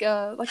almost like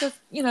a,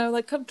 you know,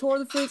 like come tour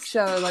the freak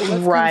show. Like,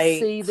 let's come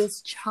see this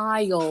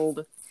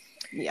child.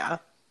 Yeah.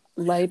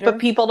 Later. But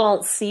people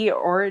don't see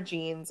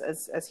origins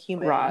as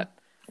human. Right.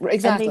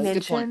 Exactly.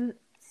 And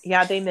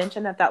they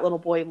mention that little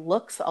boy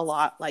looks a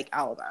lot like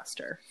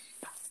Alabaster.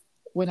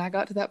 When I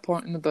got to that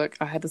point in the book,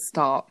 I had to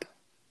stop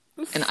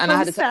And So I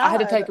had to I had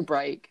to sad. take a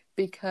break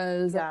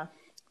because Yeah.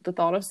 the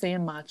thought of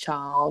seeing my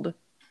child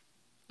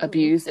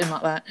abused and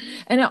like that.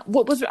 And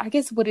what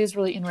is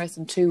really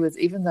interesting too is,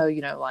 even though,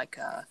 like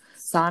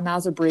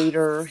Sinai's a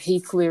breeder, he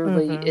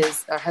clearly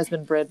is or has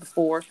been bred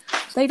before.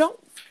 They don't.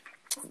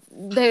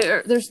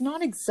 There's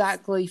not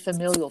exactly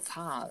familial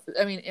ties.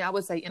 I mean, I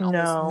would say in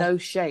almost No. no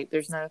shape.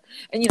 There's no,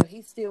 and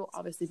he still,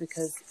 obviously,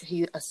 because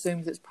he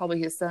assumes it's probably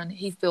his son,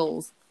 he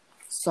feels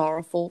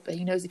sorrowful, but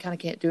he knows he kind of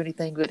can't do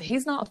anything. But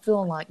he's not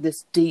feeling like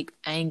this deep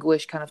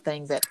anguish kind of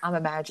thing that I'm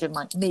imagining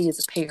like me as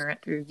a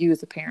parent or you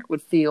as a parent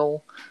would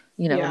feel,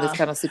 in this Yeah.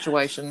 kind of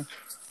situation.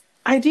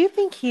 I do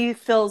think he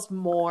feels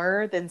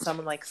more than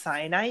someone like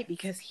Cyanide,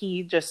 because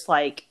he just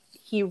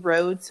he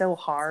rode so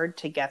hard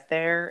to get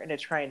there and to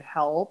try and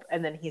help,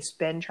 and then he's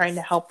been trying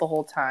to help the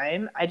whole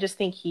time. I just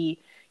think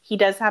he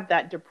does have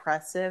that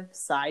depressive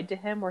side to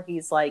him where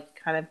he's like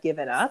kind of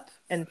given up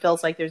and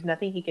feels like there's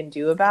nothing he can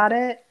do about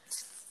it.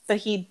 But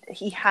he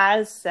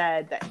has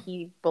said that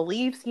he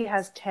believes he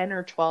has 10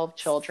 or 12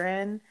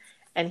 children,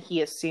 and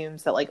he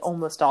assumes that like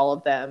almost all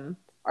of them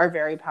are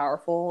very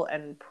powerful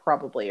and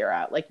probably are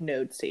at like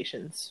node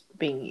stations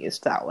being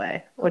used that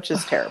way, which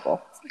is terrible.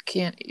 I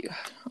can't.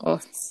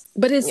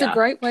 But it's a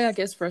great way, I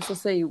guess, for us to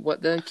see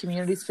what the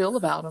communities feel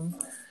about them,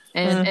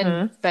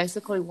 and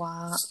basically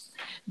why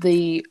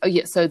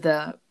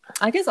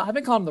I guess I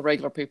haven't called them the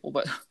regular people,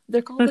 but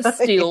they're called the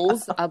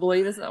stills, I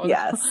believe. Is that what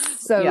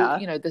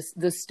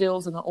the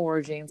stills and the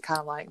origins,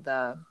 kind of like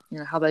the,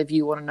 how they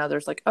view one another.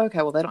 It's like, okay,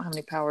 well, they don't have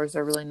any powers.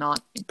 They're really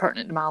not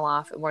pertinent to my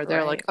life. And where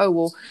they're like, oh,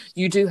 well,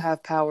 you do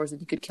have powers and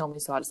you could kill me,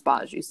 so I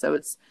despise you. So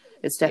it's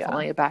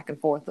definitely a back and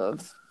forth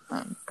of,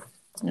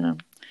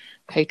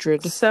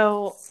 hatred.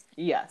 So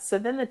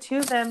then the two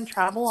of them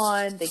travel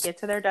on. They get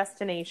to their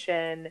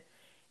destination,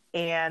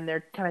 and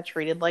they're kind of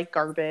treated like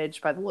garbage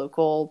by the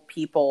local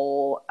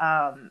people.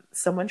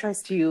 Someone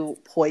tries to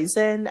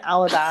poison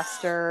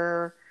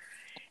Alabaster,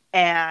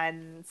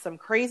 and some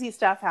crazy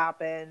stuff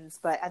happens.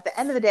 But at the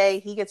end of the day,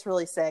 he gets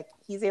really sick.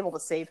 He's able to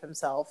save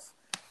himself.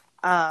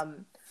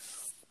 But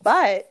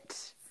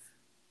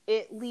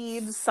it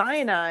leaves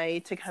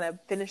Cyanide to kind of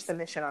finish the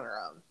mission on her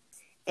own.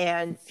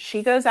 And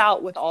she goes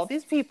out with all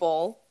these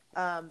people.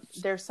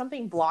 There's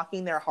something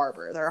blocking their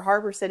harbor. Their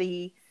harbor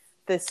city,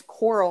 this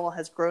coral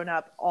has grown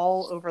up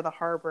all over the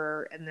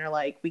harbor, and they're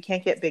like, we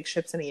can't get big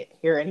ships in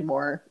here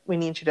anymore. We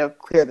need you to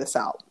clear this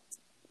out.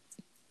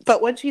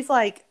 But when she's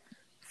like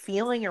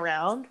feeling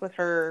around with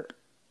her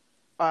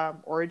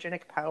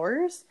orogenic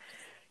powers,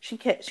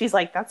 she's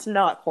like, that's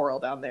not coral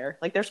down there.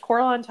 Like, there's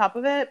coral on top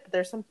of it, but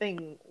there's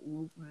something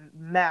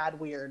mad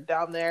weird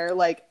down there.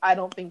 Like, I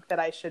don't think that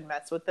I should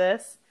mess with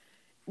this.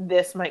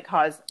 This might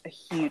cause a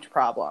huge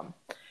problem.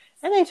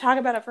 And they talk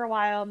about it for a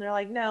while, and they're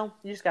like, no,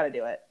 you just got to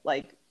do it.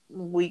 Like,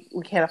 we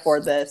can't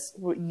afford this.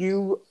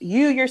 You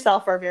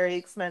yourself are very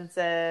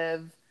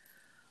expensive.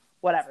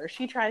 Whatever.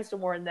 She tries to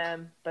warn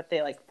them, but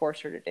they like force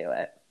her to do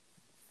it.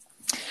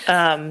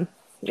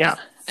 Yeah.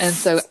 And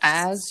so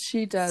as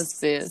she does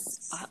this,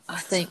 I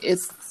think it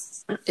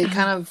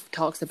kind of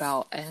talks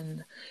about,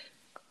 and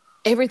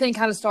everything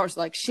kind of starts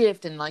to like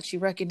shift, and like she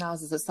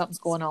recognizes that something's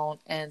going on,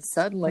 and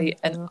suddenly,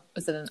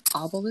 is it an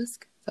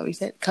obelisk? Is that what you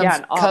said?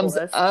 Comes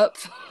up,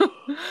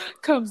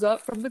 comes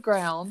up from the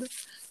ground.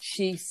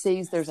 She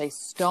sees there's a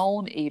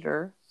stone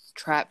eater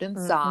trapped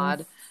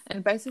inside,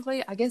 and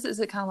basically, I guess, is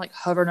it kind of like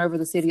hovering over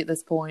the city at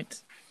this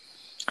point?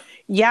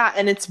 Yeah,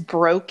 and it's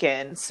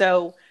broken.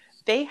 So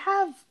they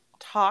have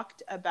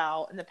talked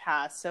about in the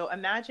past. So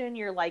imagine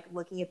you're like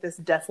looking at this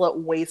desolate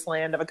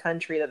wasteland of a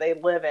country that they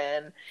live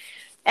in.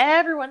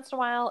 Every once in a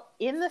while,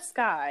 in the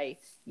sky,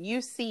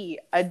 you see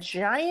a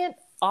giant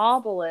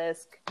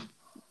obelisk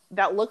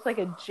that looks like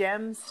a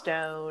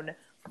gemstone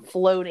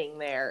floating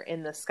there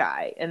in the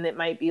sky. And it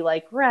might be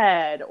like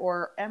red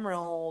or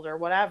emerald or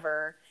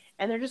whatever.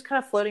 And they're just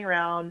kind of floating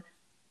around.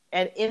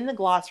 And in the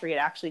glossary, it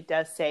actually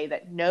does say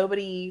that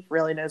nobody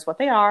really knows what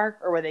they are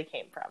or where they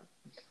came from.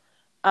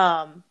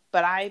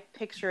 But I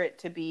picture it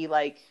to be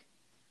like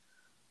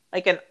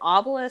an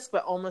obelisk,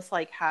 but almost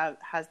like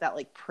has that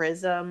like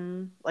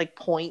prism, like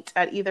point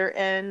at either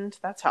end.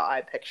 That's how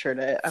I pictured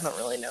it. I don't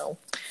really know.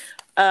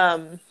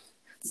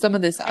 Some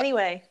of this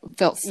anyway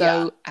felt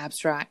so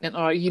abstract, and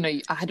I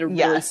had to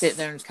really sit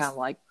there and just kind of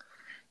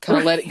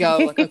let it go.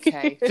 Like,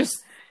 okay,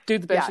 just do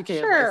the best you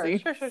can.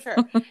 Sure.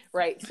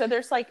 Right. So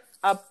there's like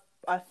a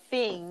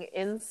thing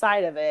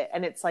inside of it,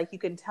 and it's like, you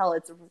can tell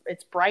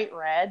it's bright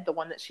red, the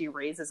one that she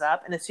raises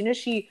up, and as soon as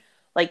she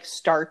like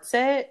starts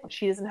it,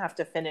 she doesn't have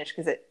to finish,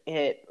 because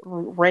it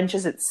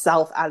wrenches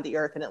itself out of the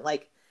earth, and it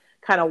like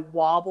kind of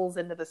wobbles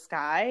into the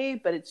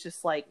sky, but it's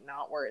just like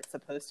not where it's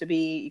supposed to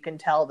be. You can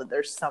tell that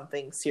there's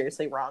something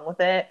seriously wrong with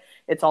it.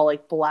 It's all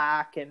like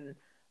black and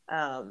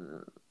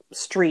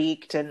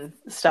streaked and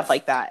stuff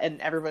like that,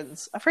 and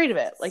everyone's afraid of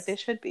it, like they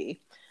should be.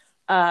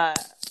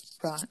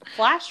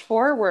 Flash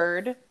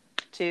forward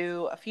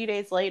to a few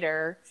days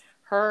later,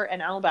 her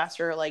and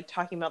Alabaster are like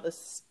talking about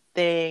this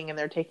thing, and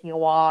they're taking a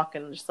walk,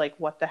 and just like,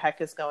 what the heck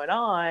is going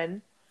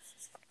on?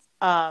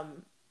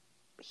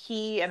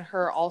 he and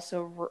her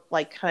also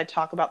like kind of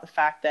talk about the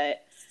fact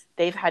that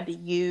they've had to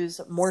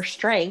use more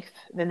strength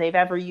than they've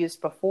ever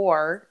used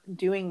before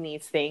doing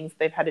these things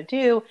they've had to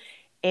do.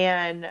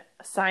 And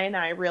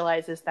Sinai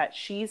realizes that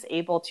she's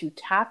able to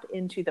tap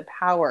into the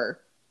power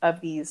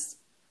of these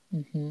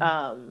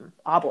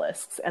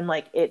obelisks, and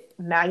like it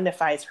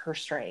magnifies her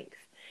strength.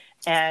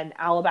 And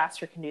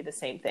Alabaster can do the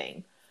same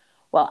thing.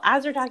 Well,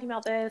 as they're talking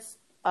about this,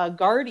 a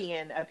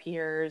guardian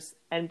appears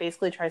and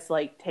basically tries to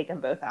like take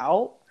them both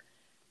out.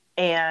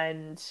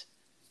 And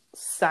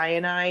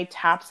Sinai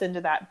taps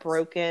into that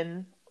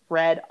broken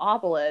red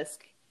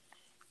obelisk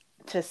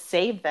to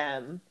save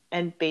them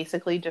and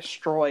basically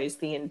destroys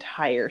the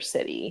entire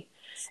city.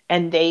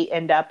 And they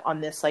end up on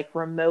this like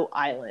remote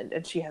island,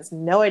 and she has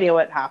no idea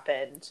what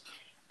happened.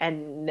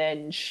 And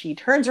then she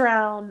turns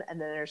around, and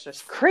then there's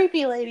this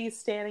creepy lady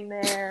standing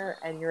there,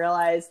 and you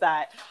realize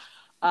that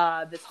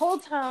this whole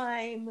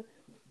time,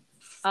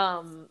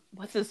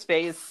 what's his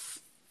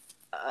face?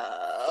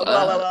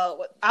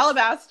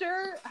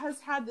 Alabaster has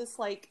had this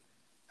like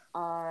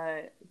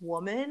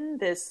woman,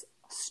 this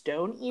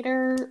stone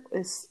eater,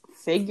 this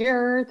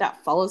figure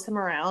that follows him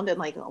around and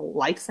like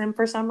likes him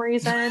for some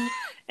reason.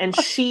 And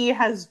she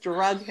has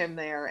drugged him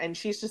there, and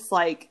she's just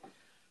like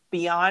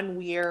beyond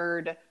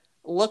weird.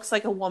 Looks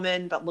like a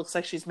woman, but looks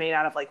like she's made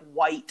out of like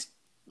white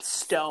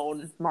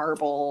stone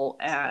marble,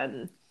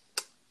 and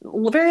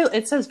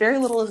it says very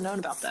little is known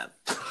about them.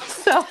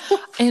 So,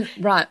 and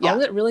all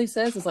it really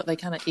says is like they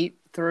kind of eat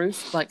through,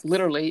 like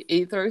literally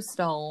eat through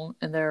stone,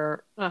 and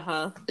they're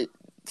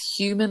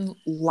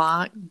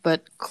human-like,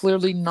 but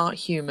clearly not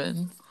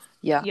human.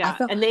 Yeah.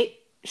 And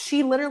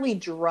she literally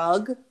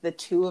drug the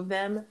two of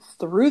them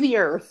through the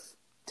earth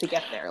to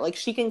get there. Like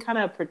she can kind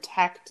of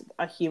protect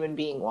a human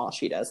being while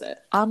she does it.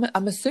 I'm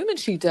assuming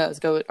she does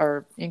go,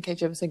 or N.K.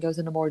 Jemison goes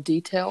into more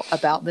detail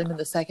about them in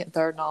the second,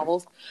 third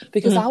novels,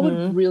 because I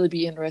would really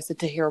be interested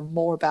to hear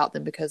more about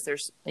them, because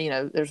there's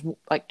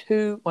like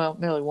two, well,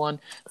 merely one,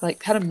 like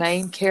kind of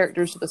main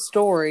characters of the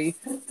story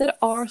that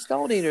are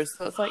stone eaters.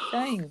 So it's like,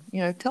 dang,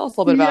 tell us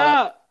a little bit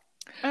about it.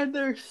 And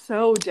they're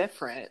so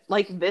different.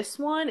 Like this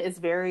one is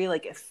very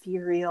like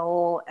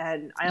ethereal,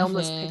 and I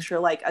almost picture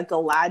like a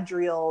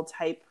Galadriel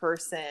type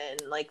person,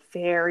 like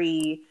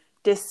very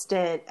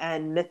distant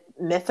and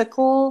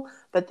mythical.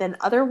 But then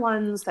other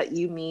ones that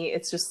you meet,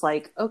 it's just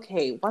like,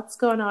 okay, what's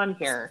going on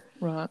here?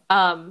 Right.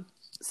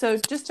 So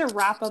just to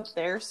wrap up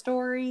their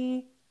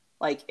story,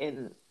 like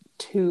in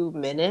 2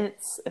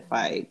 minutes, if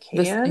I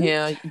can.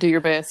 Do your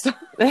best.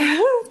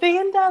 They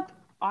end up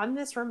on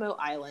this remote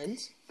island.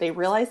 They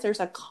realize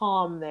there's a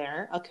calm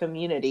there, a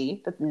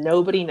community that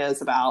nobody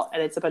knows about,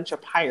 and it's a bunch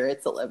of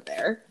pirates that live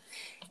there.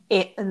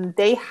 And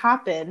they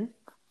happen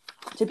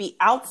to be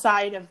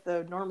outside of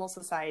the normal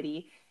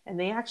society, and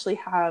they actually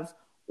have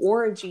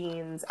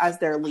Origins as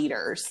their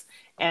leaders.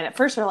 And at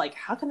first they're like,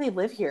 how can they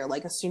live here?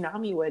 Like a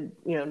tsunami would,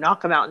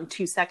 knock them out in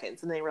 2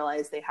 seconds. And they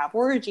realize they have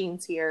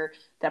Origins here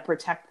that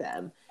protect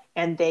them.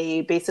 And they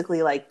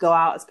basically like go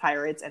out as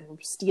pirates and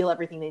steal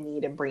everything they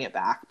need and bring it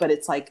back. But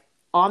it's like,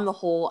 on the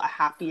whole, a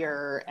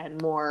happier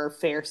and more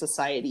fair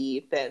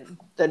society than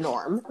the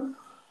norm.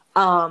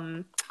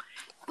 And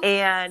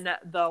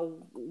the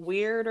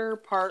weirder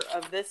part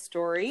of this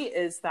story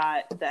is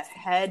that the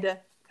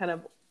head kind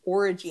of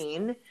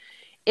Origin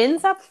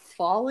ends up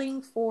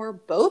falling for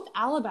both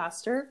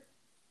Alabaster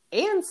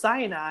and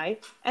Sinai,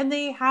 and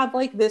they have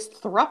like this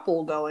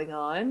throuple going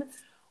on,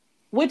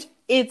 which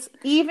it's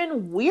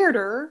even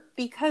weirder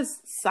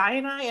because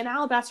Sinai and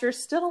Alabaster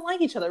still don't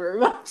like each other very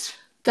much.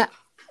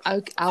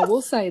 I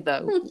will say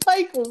though,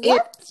 like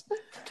what?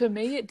 To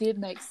me, it did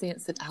make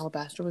sense that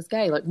Alabaster was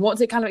gay. Like once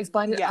it kind of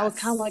explained it, I was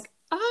kind of like,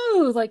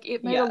 oh, like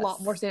it made a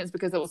lot more sense,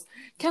 because it was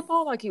kept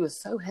on like he was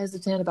so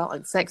hesitant about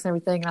like sex and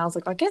everything, and I was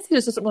like, I guess he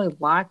just doesn't really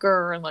like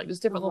her, and like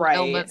just different little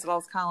elements. And I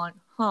was kind of like,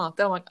 huh.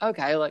 Then I'm like,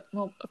 okay, like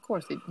well, of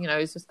course he's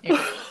just.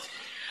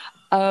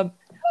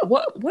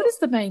 What is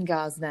the main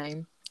guy's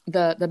name?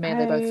 The man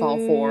they both fall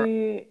for.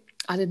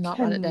 I did not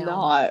write it down.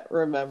 Not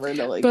remember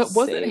to like. But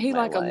wasn't he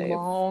like a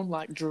long,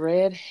 like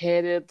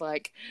dread-headed,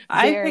 like?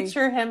 I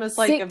picture him as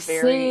like a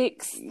very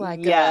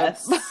like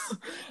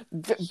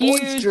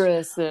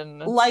boisterous and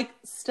like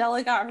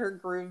Stella got her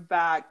groove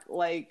back,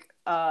 like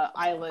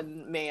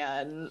island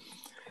man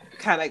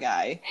kind of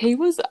guy. He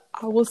was,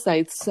 I will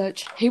say,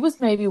 he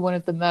was maybe one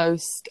of the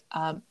most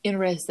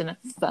interesting and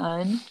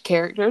fun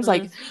characters.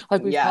 Like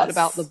we've talked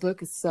about, the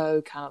book is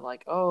so kind of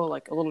like,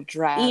 like a little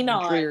drab and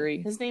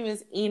dreary. His name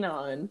is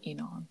Enon.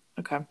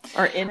 Okay.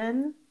 Or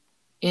Enon?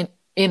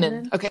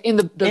 Inan. Okay.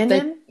 In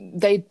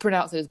they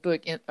pronounce it as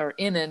book or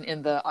Inan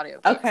in the audio.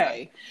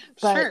 Okay.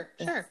 But,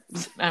 sure.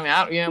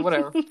 I mean,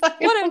 whatever.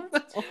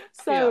 Whatever.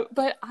 So,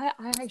 but I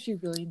actually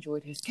really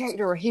enjoyed his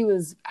character, where he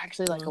was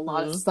actually like a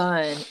lot of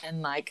fun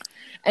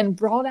and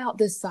brought out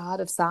this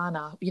side of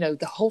Sinai.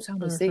 The whole time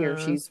we see her,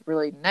 she's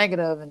really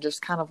negative and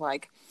just kind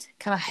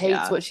of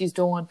hates what she's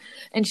doing.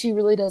 And she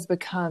really does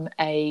become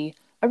a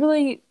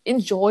really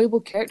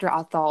enjoyable character,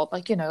 I thought.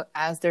 Like,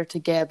 as they're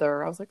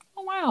together, I was like,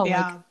 oh wow.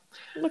 Yeah. Like,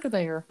 Look at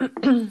there.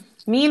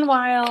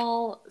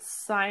 Meanwhile,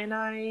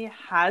 Sinai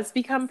has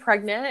become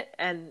pregnant,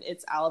 and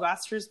it's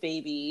Alabaster's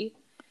baby.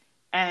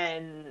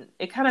 And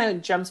it kind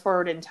of jumps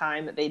forward in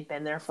time that they'd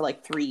been there for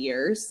like 3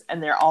 years,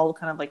 and they're all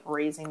kind of like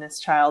raising this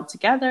child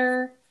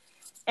together.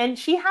 And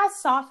she has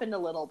softened a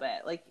little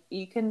bit. Like,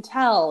 you can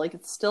tell, like,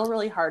 it's still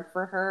really hard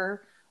for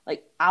her.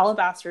 Like,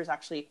 Alabaster is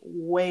actually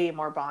way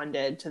more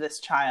bonded to this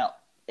child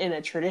in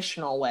a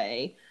traditional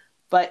way,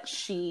 but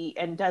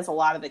and does a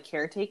lot of the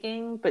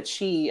caretaking, but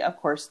she, of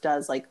course,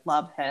 does like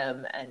love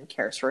him and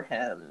cares for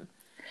him.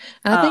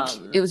 And I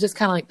think it was just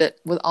kind of like that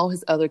with all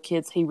his other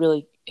kids. He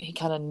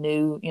kind of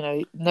knew,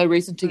 no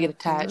reason to get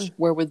attached.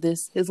 Where with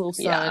his little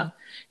son,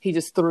 he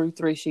just threw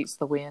 3 sheets to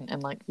the wind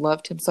and like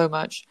loved him so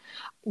much.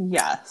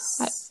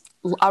 Yes.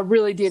 I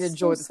really did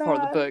enjoy this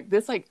part of the book.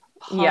 This like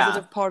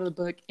positive part of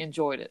the book,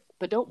 enjoyed it.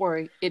 But don't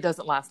worry, it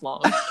doesn't last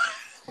long.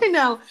 I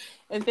know.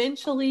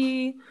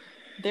 Eventually,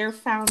 they're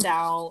found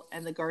out,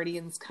 and the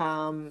Guardians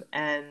come,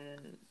 and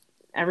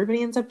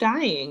everybody ends up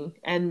dying.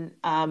 And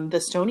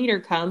the Stone Eater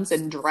comes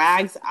and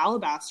drags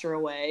Alabaster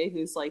away,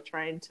 who's like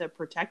trying to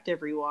protect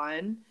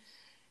everyone.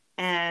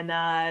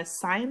 And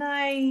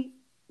Sinai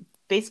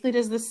basically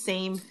does the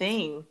same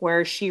thing,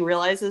 where she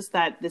realizes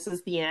that this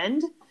is the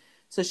end.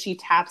 So she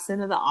taps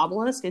into the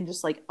obelisk and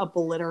just like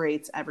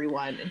obliterates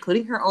everyone,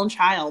 including her own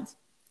child.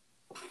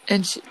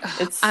 And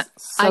it's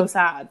so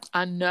sad.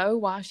 I know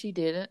why she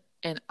did it,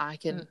 and I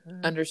can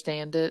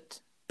understand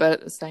it, but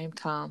at the same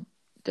time,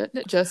 doesn't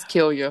it just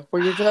kill you?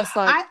 Where you're just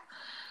like,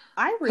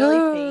 I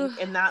really think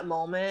in that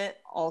moment,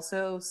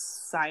 also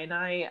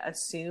Sinai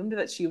assumed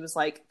that she was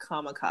like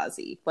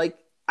kamikaze. Like,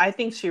 I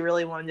think she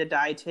really wanted to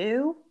die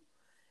too,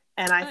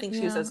 and I think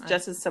she was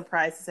just as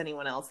surprised as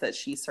anyone else that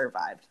she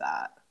survived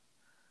that.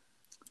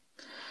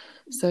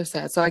 So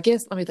sad. So I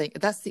guess, let me think.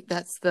 That's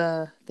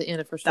the end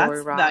of her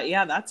story, right?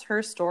 That's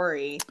her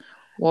story.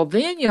 Well,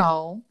 then,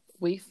 y'all,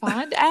 we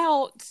find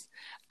out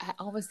at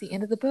almost the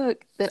end of the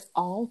book that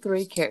all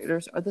 3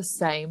 characters are the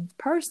same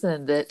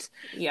person. That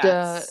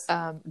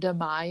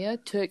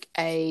Demaya took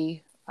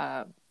a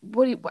I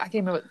can't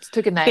remember.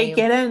 Took a name.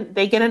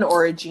 They get an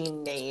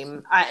origin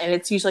name, and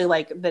it's usually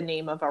like the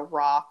name of a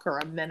rock or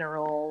a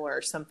mineral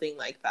or something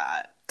like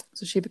that.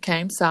 So she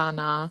became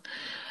Sinai,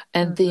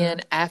 and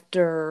then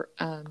after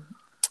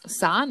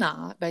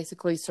Sinai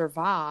basically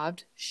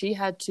survived, she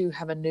had to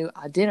have a new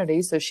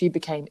identity, so she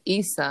became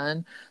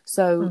Eson.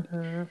 So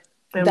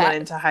and went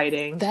into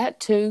hiding.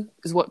 That too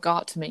is what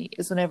got to me.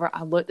 Is whenever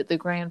I looked at the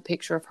grand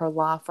picture of her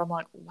life, I'm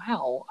like,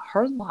 wow,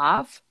 her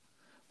life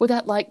with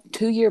that like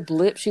 2-year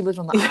blip she lived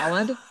on the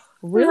island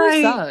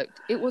really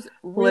sucked. It was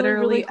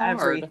really hard.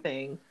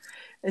 Everything.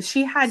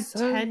 She had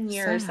 10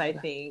 years, I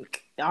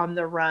think, on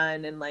the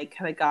run, and like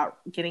kind of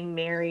getting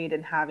married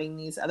and having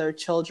these other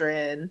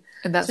children.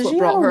 And that's what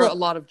brought her a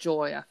lot of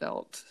joy, I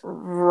felt.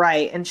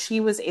 Right. And she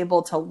was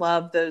able to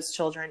love those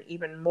children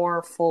even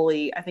more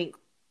fully. I think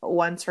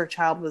once her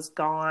child was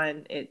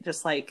gone, it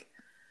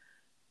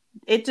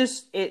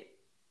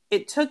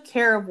took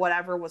care of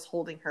whatever was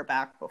holding her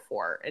back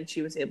before. And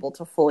she was able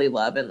to fully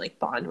love and like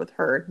bond with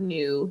her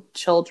new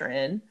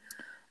children,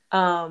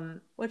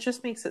 which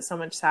just makes it so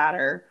much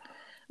sadder.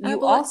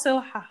 You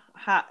also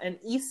and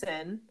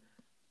Eson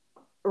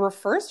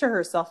refers to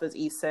herself as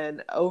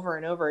Eson over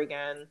and over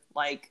again.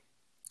 Like,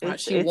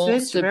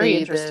 it's very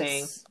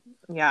interesting.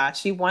 Yeah,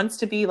 she wants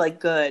to be like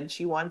good.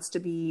 She wants to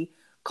be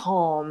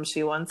calm.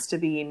 She wants to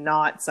be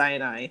not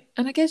Sinai.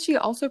 And I guess she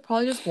also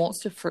probably just wants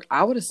to,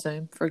 I would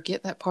assume,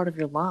 forget that part of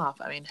your life.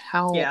 I mean,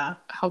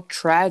 how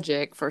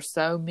tragic for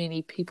so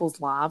many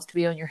people's lives to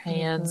be on your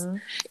hands,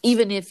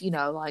 even if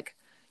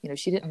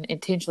she didn't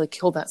intentionally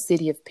kill that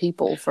city of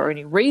people for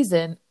any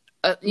reason.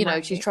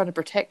 She's trying to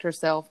protect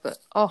herself, but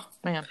oh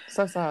man,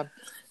 so sad.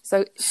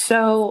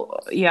 So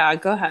yeah,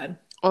 go ahead.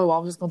 Oh, I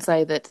was just going to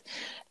say that.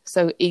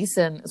 So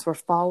Eson, as we're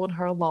following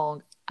her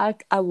along,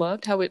 I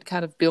loved how it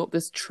kind of built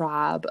this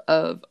tribe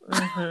of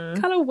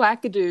kind of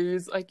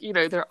wackadoos. Like,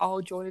 they're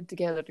all joined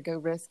together to go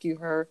rescue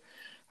her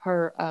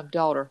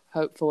daughter,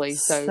 hopefully.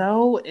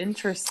 So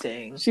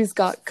interesting. She's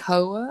got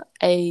Koa,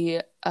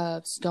 a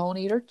Stone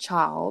Eater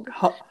child.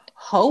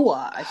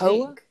 Hoa, I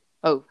think.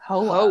 Oh,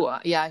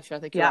 Hoa. Yeah, actually, I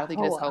think you're right. I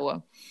think it is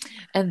Hoa.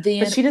 And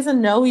then, but she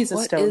doesn't know he's a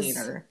Stone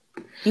Eater.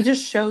 He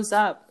just shows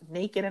up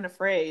naked and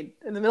afraid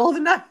in the middle of the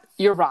night.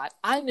 You're right.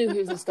 I knew he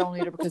was a Stone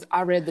Eater because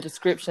I read the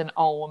description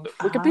on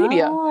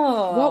Wikipedia.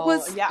 Oh,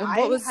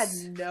 I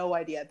had no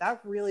idea.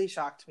 That really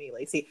shocked me,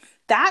 Lacey.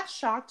 That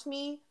shocked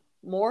me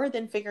more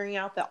than figuring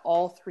out that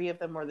all 3 of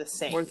them were the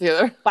same. Were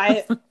together.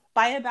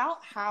 By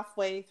about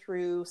halfway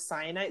through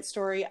Cyanite's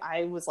story,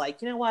 I was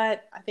like, you know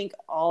what? I think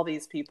all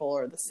these people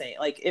are the same.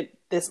 Like,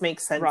 this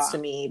makes sense to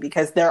me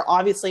because they're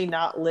obviously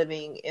not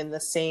living in the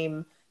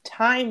same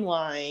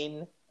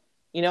timeline.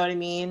 You know what I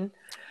mean?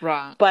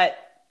 Right. But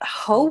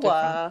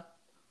Hoa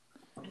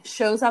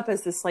shows up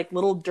as this like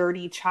little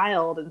dirty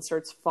child and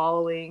starts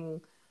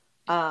following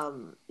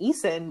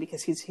Eson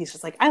because he's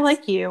just like, I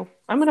like you.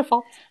 I'm gonna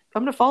fall.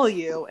 I'm gonna follow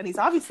you. And he's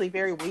obviously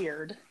very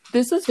weird.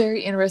 This was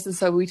very interesting.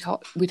 So we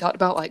talked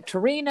about like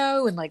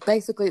Torino, and like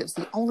basically it was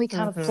the only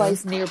kind of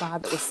place nearby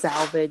that was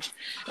salvaged.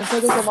 And so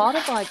there's a lot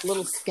of like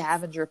little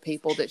scavenger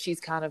people that she's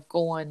kind of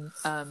going.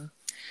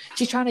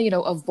 She's trying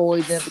to,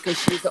 avoid them because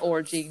she's the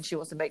origin. She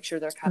wants to make sure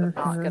they're kind of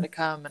not going to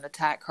come and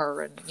attack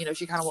her, and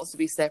she kind of wants to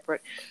be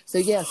separate. So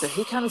yeah, so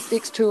he kind of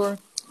sticks to her.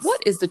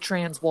 What is the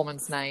trans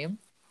woman's name?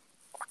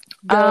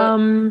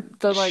 Tonky.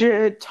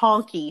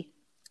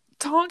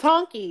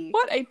 Tonky.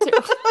 What a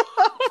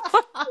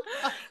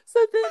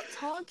So then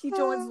Tonky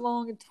joins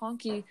along, and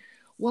Tonky,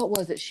 what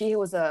was it? She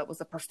was a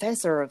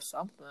professor of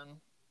something.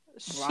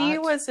 She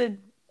was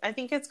I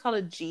think it's called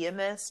a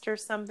geomist or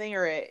something,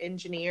 or an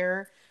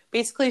engineer.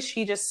 Basically,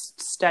 she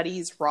just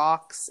studies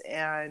rocks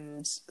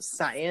and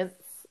science.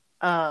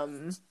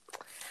 But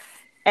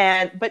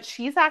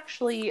she's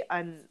actually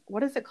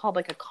what is it called?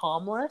 Like a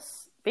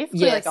calmless,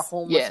 basically like a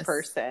homeless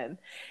person.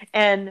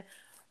 And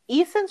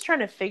Ethan's trying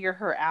to figure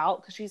her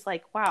out because she's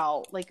like,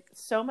 wow, like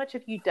so much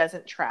of you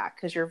doesn't track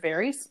because you're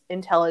very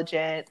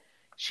intelligent.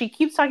 She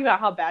keeps talking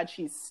about how bad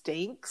she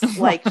stinks.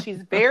 Like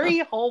she's very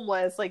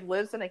homeless, like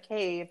lives in a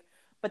cave.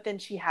 But then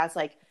she has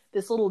like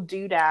this little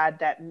doodad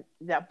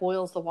that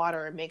boils the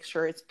water and makes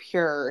sure it's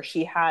pure.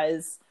 She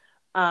has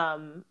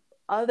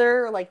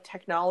other like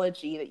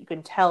technology that you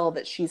can tell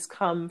that she's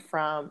come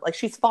from, like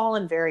she's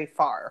fallen very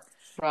far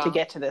to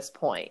get to this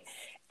point.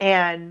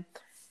 And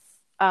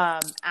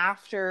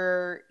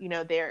after,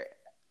 they're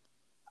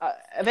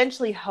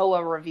eventually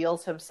Hoa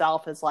reveals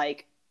himself as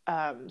like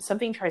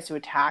something tries to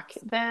attack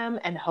them,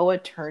 and Hoa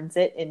turns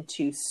it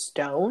into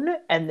stone,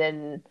 and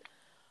then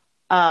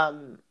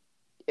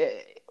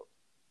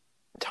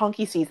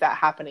Tonky sees that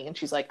happening, and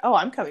she's like, oh,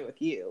 I'm coming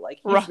with you. Like,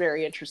 he's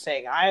very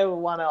interesting. I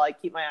want to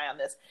like keep my eye on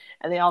this.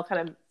 And they all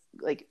kind of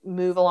like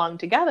move along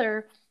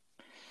together.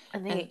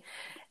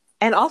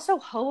 And also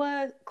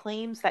Hoa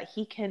claims that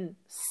he can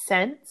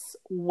sense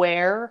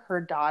where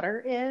her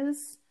daughter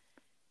is.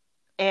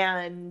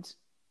 And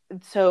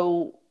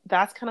so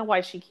that's kind of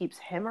why she keeps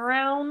him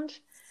around.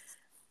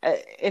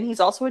 And he's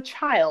also a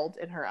child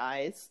in her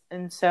eyes.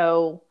 And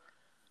so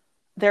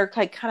they're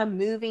like kind of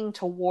moving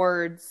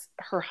towards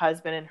her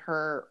husband and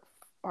her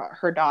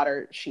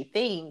daughter, she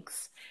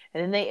thinks.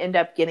 And then they end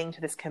up getting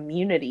to this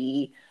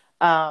community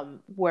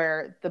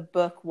where the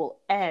book will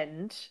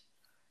end.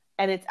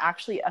 And it's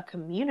actually a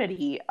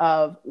community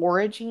of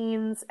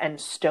origins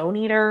and stone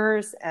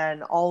eaters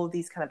and all of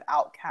these kind of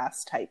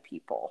outcast type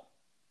people.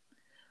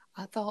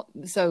 I thought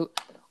so.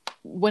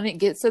 When it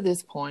gets to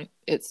this point,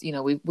 it's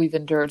we've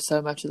endured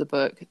so much of the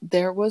book.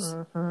 There was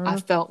I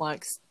felt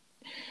like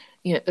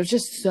there's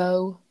just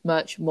so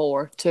much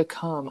more to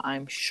come,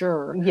 I'm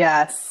sure.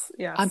 Yes.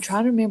 I'm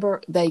trying to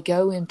remember. They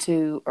go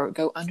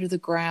under the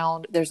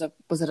ground.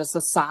 Was it a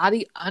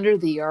society under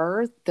the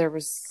earth? There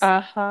was.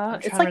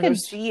 It's like a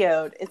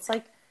geode. It's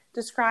like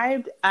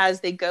described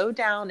as they go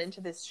down into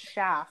this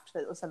shaft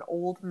that was an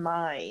old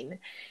mine,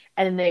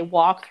 and they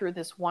walk through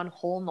this one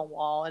hole in the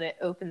wall, and it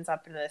opens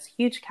up into this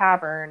huge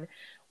cavern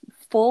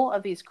full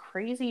of these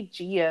crazy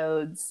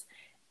geodes.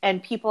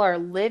 And people are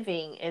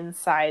living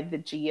inside the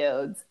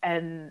geodes,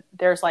 and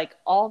there's like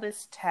all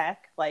this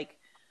tech, like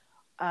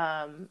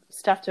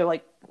stuff to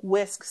like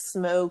whisk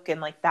smoke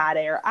and like bad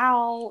air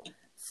out,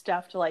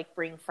 stuff to like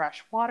bring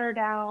fresh water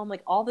down,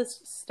 like all this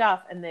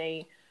stuff. And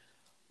they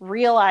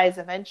realize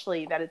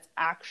eventually that it's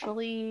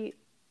actually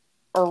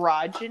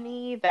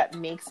orogeny that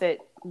makes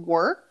it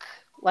work.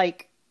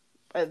 Like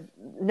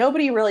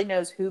nobody really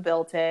knows who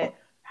built it,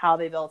 how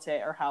they built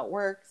it, or how it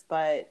works,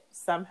 but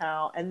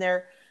somehow, and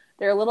they're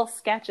a little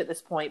sketch at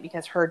this point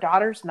because her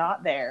daughter's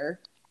not there.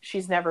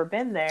 She's never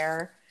been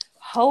there.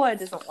 Hoa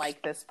doesn't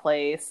like this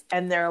place,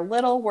 and they're a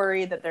little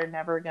worried that they're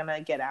never going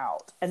to get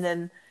out. And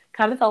then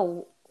kind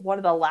of one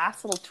of the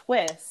last little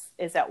twists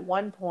is at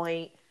one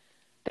point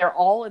they're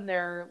all in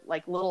their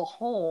like little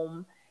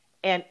home,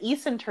 and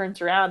Eason turns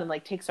around and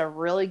like takes a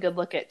really good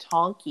look at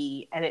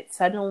Tonky, and it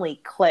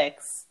suddenly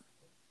clicks.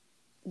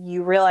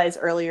 You realize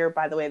earlier,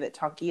 by the way, that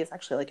Tonky is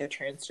actually like a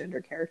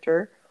transgender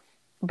character,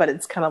 but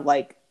it's kind of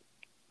like,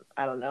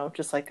 I don't know,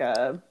 just like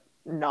a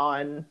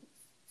non-issue.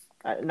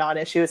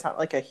 It's not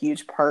like a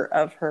huge part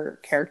of her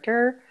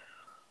character.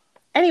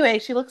 Anyway,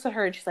 she looks at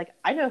her and she's like,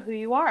 I know who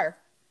you are.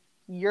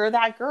 You're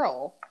that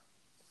girl.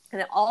 And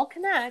it all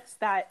connects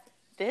that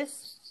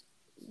this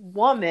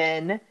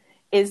woman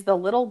is the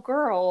little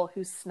girl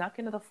who snuck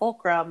into the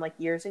fulcrum like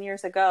years and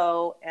years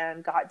ago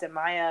and got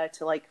Demaya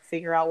to like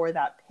figure out where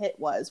that pit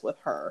was with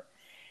her.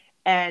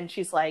 And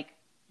she's like,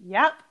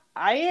 yep,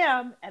 I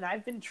am, and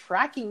I've been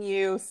tracking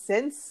you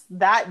since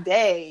that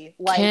day.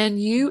 Like, can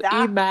you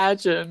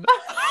imagine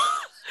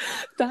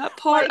that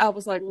part? Like, I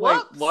was like,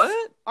 wait,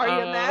 what? Are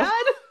you mad?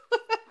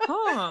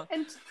 Huh.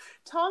 And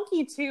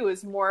Tonky too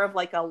is more of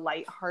like a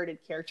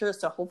lighthearted character,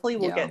 so hopefully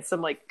we'll get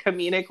some like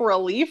comedic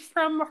relief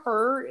from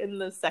her in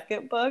the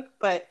second book.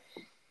 But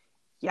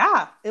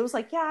yeah, it was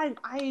like,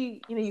 I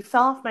you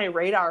fell off my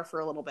radar for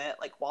a little bit,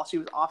 like while she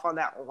was off on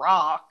that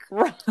rock,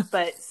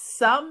 but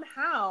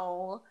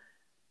somehow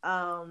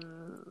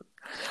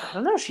I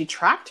don't know. She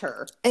tracked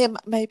her. And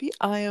maybe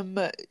I am,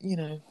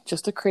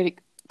 just a critic.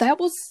 That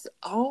was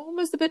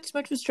almost a bit too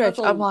much of a stretch.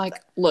 I'm like,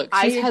 look,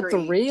 she's had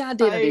 3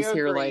 identities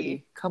here,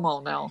 lady. Come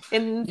on now.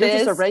 In You're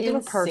this just a regular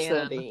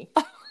insanity.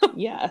 person.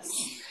 Yes.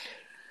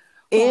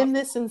 In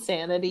this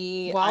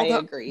insanity, I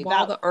agree.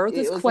 While the earth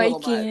is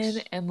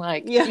quaking and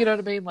you know what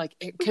I mean? Like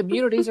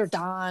communities are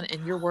dying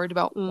and you're worried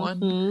about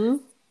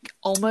one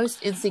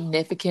almost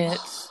insignificant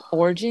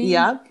origin.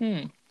 Yep.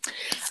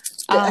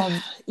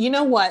 You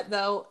know what,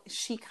 though?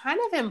 She kind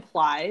of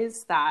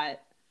implies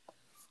that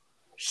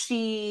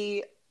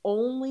she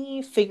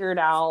only figured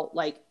out,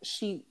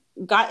 she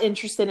got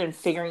interested in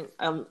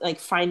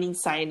finding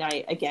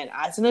cyanide again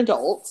as an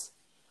adult.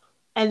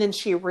 And then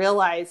she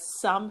realized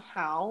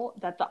somehow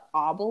that the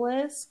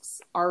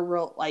obelisks are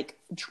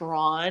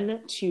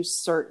drawn to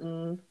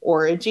certain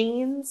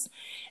origins.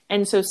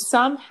 And so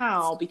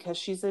somehow, because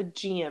she's a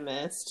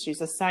geomist,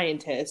 she's a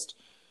scientist,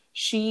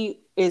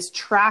 she is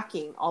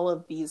tracking all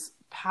of these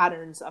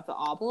patterns of the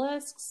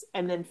obelisks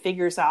and then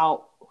figures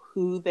out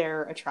who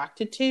they're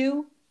attracted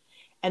to.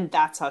 And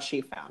that's how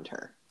she found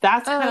her.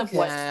 That's kind of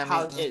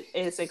how it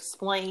is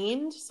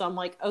explained. So I'm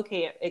like,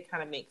 okay, it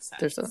kind of makes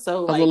sense. There's a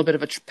little bit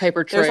of a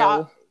paper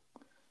trail.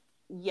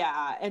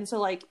 Yeah. And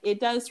so it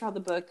does throughout the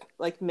book,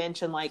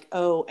 mention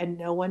and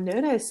no one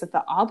noticed that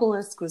the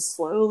obelisk was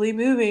slowly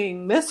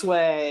moving this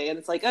way. And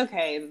it's like,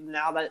 okay,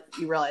 now that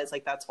you realize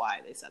that's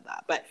why they said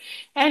that. But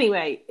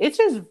anyway, it's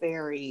just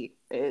very,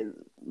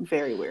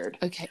 very weird.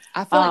 Okay.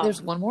 I feel like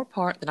there's one more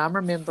part that I'm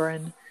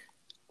remembering.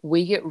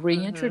 We get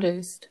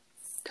reintroduced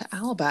to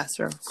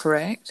Alabaster,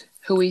 correct?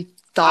 Who we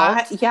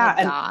thought had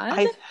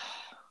died.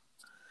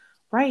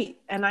 Right.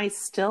 And I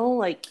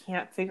still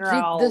can't figure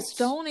out the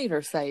Stone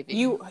Eater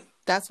saving.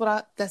 That's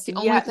the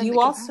only thing.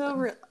 You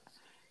also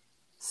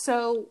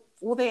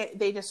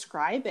they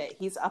describe it.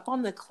 He's up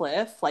on the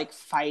cliff,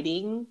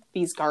 fighting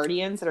these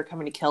guardians that are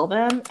coming to kill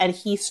them, and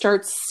he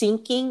starts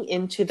sinking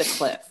into the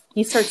cliff.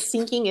 He starts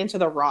sinking into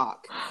the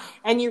rock,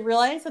 and you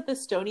realize that the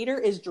Stone Eater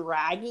is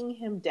dragging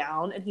him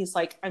down, and he's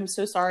like, "I'm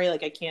so sorry,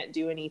 I can't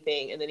do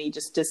anything," and then he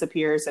just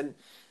disappears, and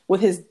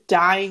with his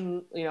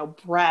dying,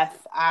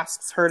 breath,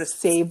 asks her to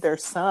save their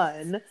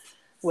son,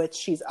 which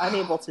she's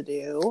unable to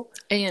do,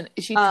 and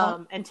she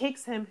and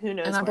takes him who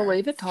knows. And I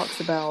believe it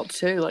talks about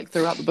too,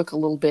 throughout the book a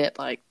little bit,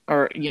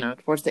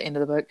 towards the end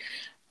of the book,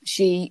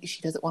 she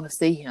doesn't want to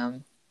see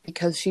him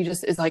because she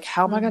just is like,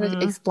 how am I going to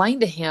explain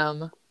to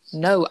him?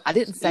 No, I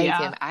didn't save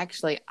him.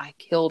 Actually, I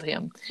killed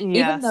him,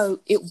 even though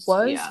it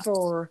was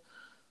for.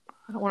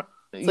 I don't want.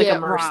 It's a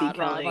mercy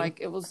killing. Right.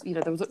 It was,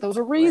 there was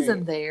a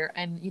reason there,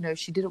 and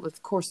she did it with,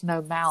 of course,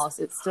 no malice.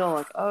 It's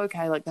still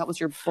okay, that was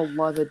your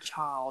beloved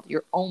child.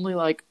 You're only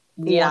one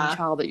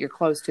child that you're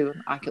close to,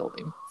 and I killed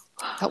him.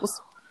 That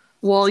was.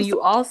 Well,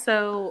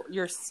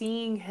 you're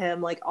seeing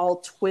him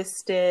all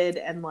twisted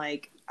and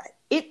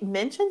it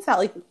mentions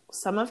that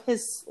some of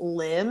his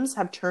limbs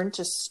have turned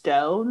to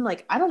stone.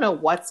 I don't know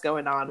what's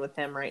going on with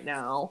him right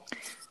now,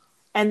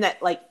 and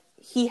that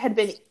he had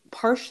been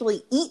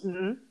partially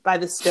eaten by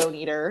the Stone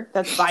Eater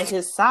that's by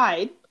his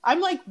side. I'm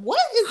like, what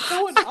is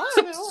going on?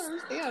 I don't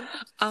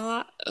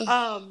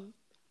understand.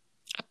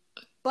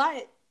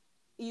 But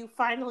you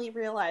finally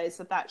realize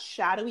that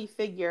shadowy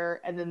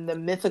figure and then the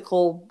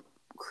mythical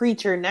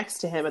creature next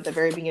to him at the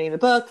very beginning of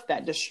the book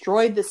that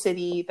destroyed the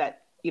city,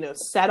 that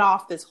set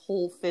off this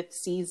whole 5th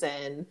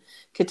season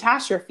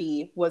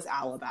catastrophe, was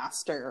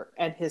Alabaster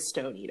and his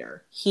Stone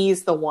Eater.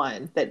 He's the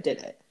one that did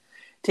it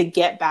to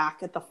get back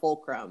at the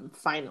Fulcrum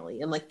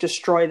finally and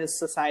destroy this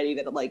society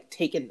that had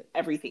taken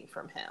everything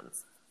from him.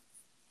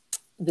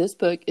 This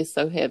book is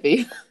so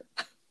heavy.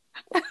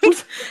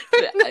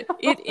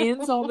 It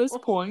ends on this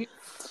point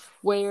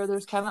where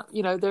there's kind of,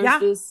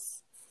 there's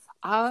this.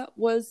 I've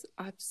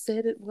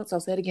said it once, I'll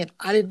say it again.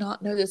 I did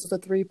not know this was a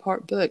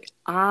 3-part book.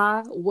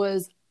 I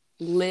was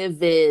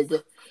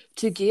livid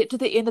to get to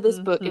the end of this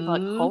book and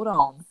hold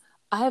on.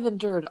 I have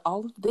endured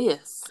all of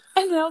this,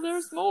 and now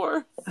there's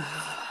more.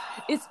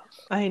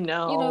 I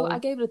know. I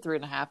gave it a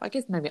 3.5. I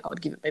guess maybe I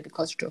would give it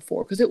closer to a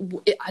 4 because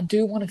I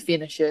do want to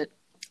finish it.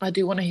 I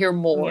do want to hear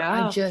more.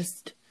 Yeah.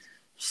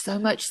 So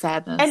much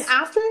sadness. And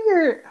after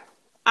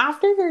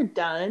you're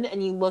done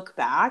and you look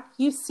back,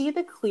 you see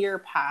the clear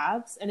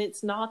paths, and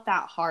it's not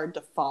that hard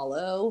to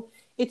follow.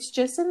 It's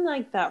just in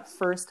that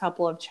first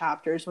couple of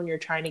chapters when you're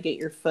trying to get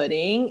your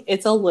footing,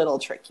 it's a little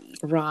tricky.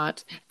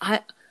 Right.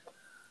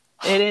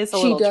 It is a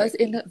little She does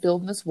tricky. end up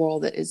building this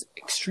world that is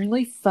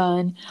extremely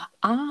fun.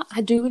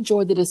 I do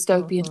enjoy the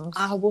dystopian.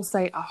 I will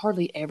say I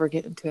hardly ever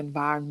get into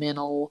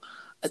environmental.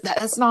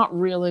 That's not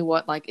really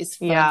what is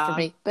fun for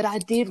me. But I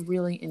did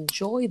really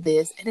enjoy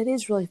this, and it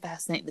is really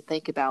fascinating to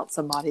think about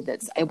somebody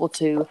that's able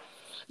to,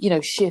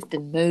 shift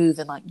and move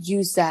and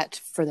use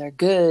that for their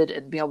good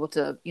and be able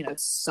to,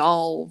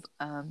 solve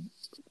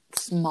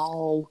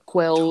small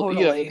quell.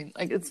 Totally.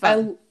 It's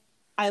fun.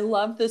 I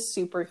love the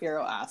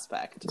superhero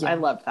aspect. Yeah. I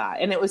love that.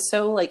 And it was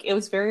so it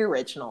was very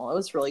original. It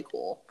was really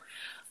cool.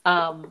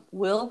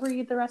 We'll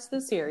read the rest of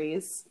the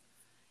series,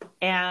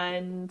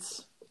 and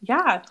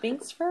Yeah,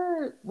 thanks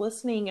for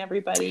listening,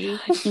 everybody.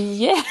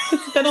 Yeah.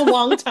 It's been a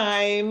long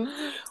time.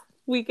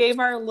 We gave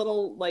our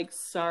little, like,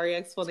 sorry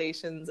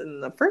explanations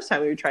in the first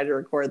time we tried to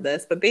record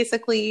this, but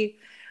basically,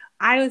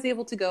 I was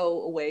able to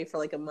go away for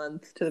like a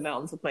month to the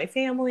mountains with my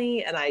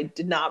family, and I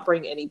did not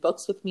bring any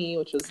books with me,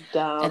 which was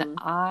And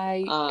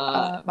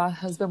dumb. my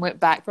husband went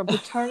back from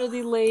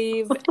paternity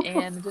leave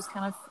and just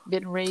kind of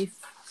getting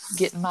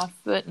my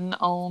footing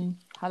on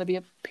how to be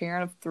a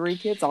parent of 3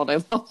 kids all day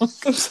long.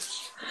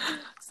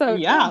 So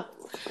Yeah,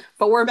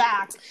 but we're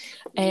back.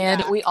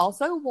 And we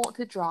also want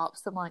to drop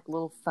some like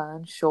little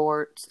fun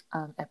short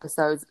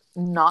episodes,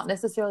 not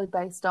necessarily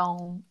based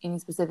on any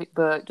specific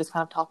book, just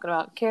kind of talking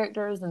about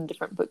characters and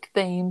different book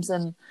themes,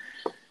 and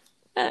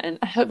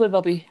hopefully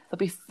they'll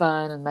be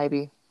fun and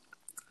maybe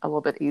a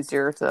little bit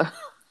easier to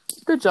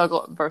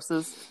juggle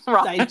versus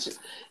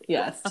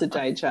Yes, to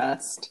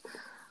digest.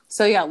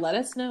 So yeah, let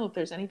us know if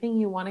there's anything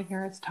you want to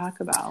hear us talk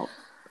about.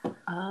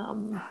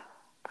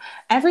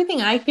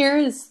 Everything I hear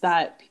is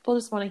that people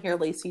just want to hear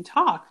Lacey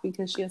talk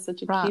because she has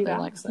such a cute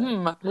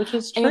accent, which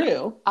is true.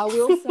 And I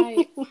will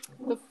say,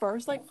 the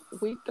first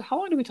how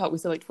long did we talk? We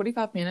said like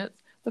 25 minutes.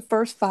 The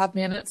first 5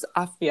 minutes,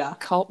 I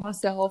caught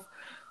myself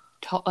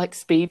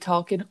speed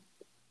talking,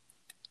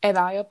 and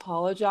I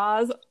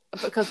apologize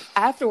because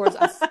afterwards,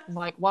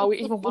 while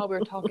we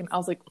were talking, I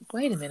was like,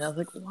 wait a minute, I was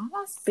like, why am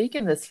I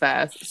speaking this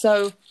fast?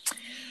 So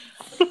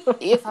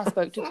if I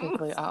spoke too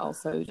quickly, I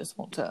also just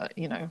want to,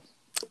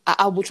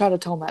 I will try to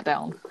tone that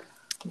down.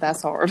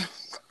 That's hard.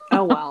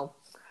 Oh, well.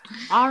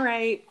 All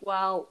right.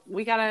 Well,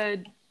 we got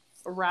to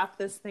wrap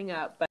this thing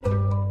up. But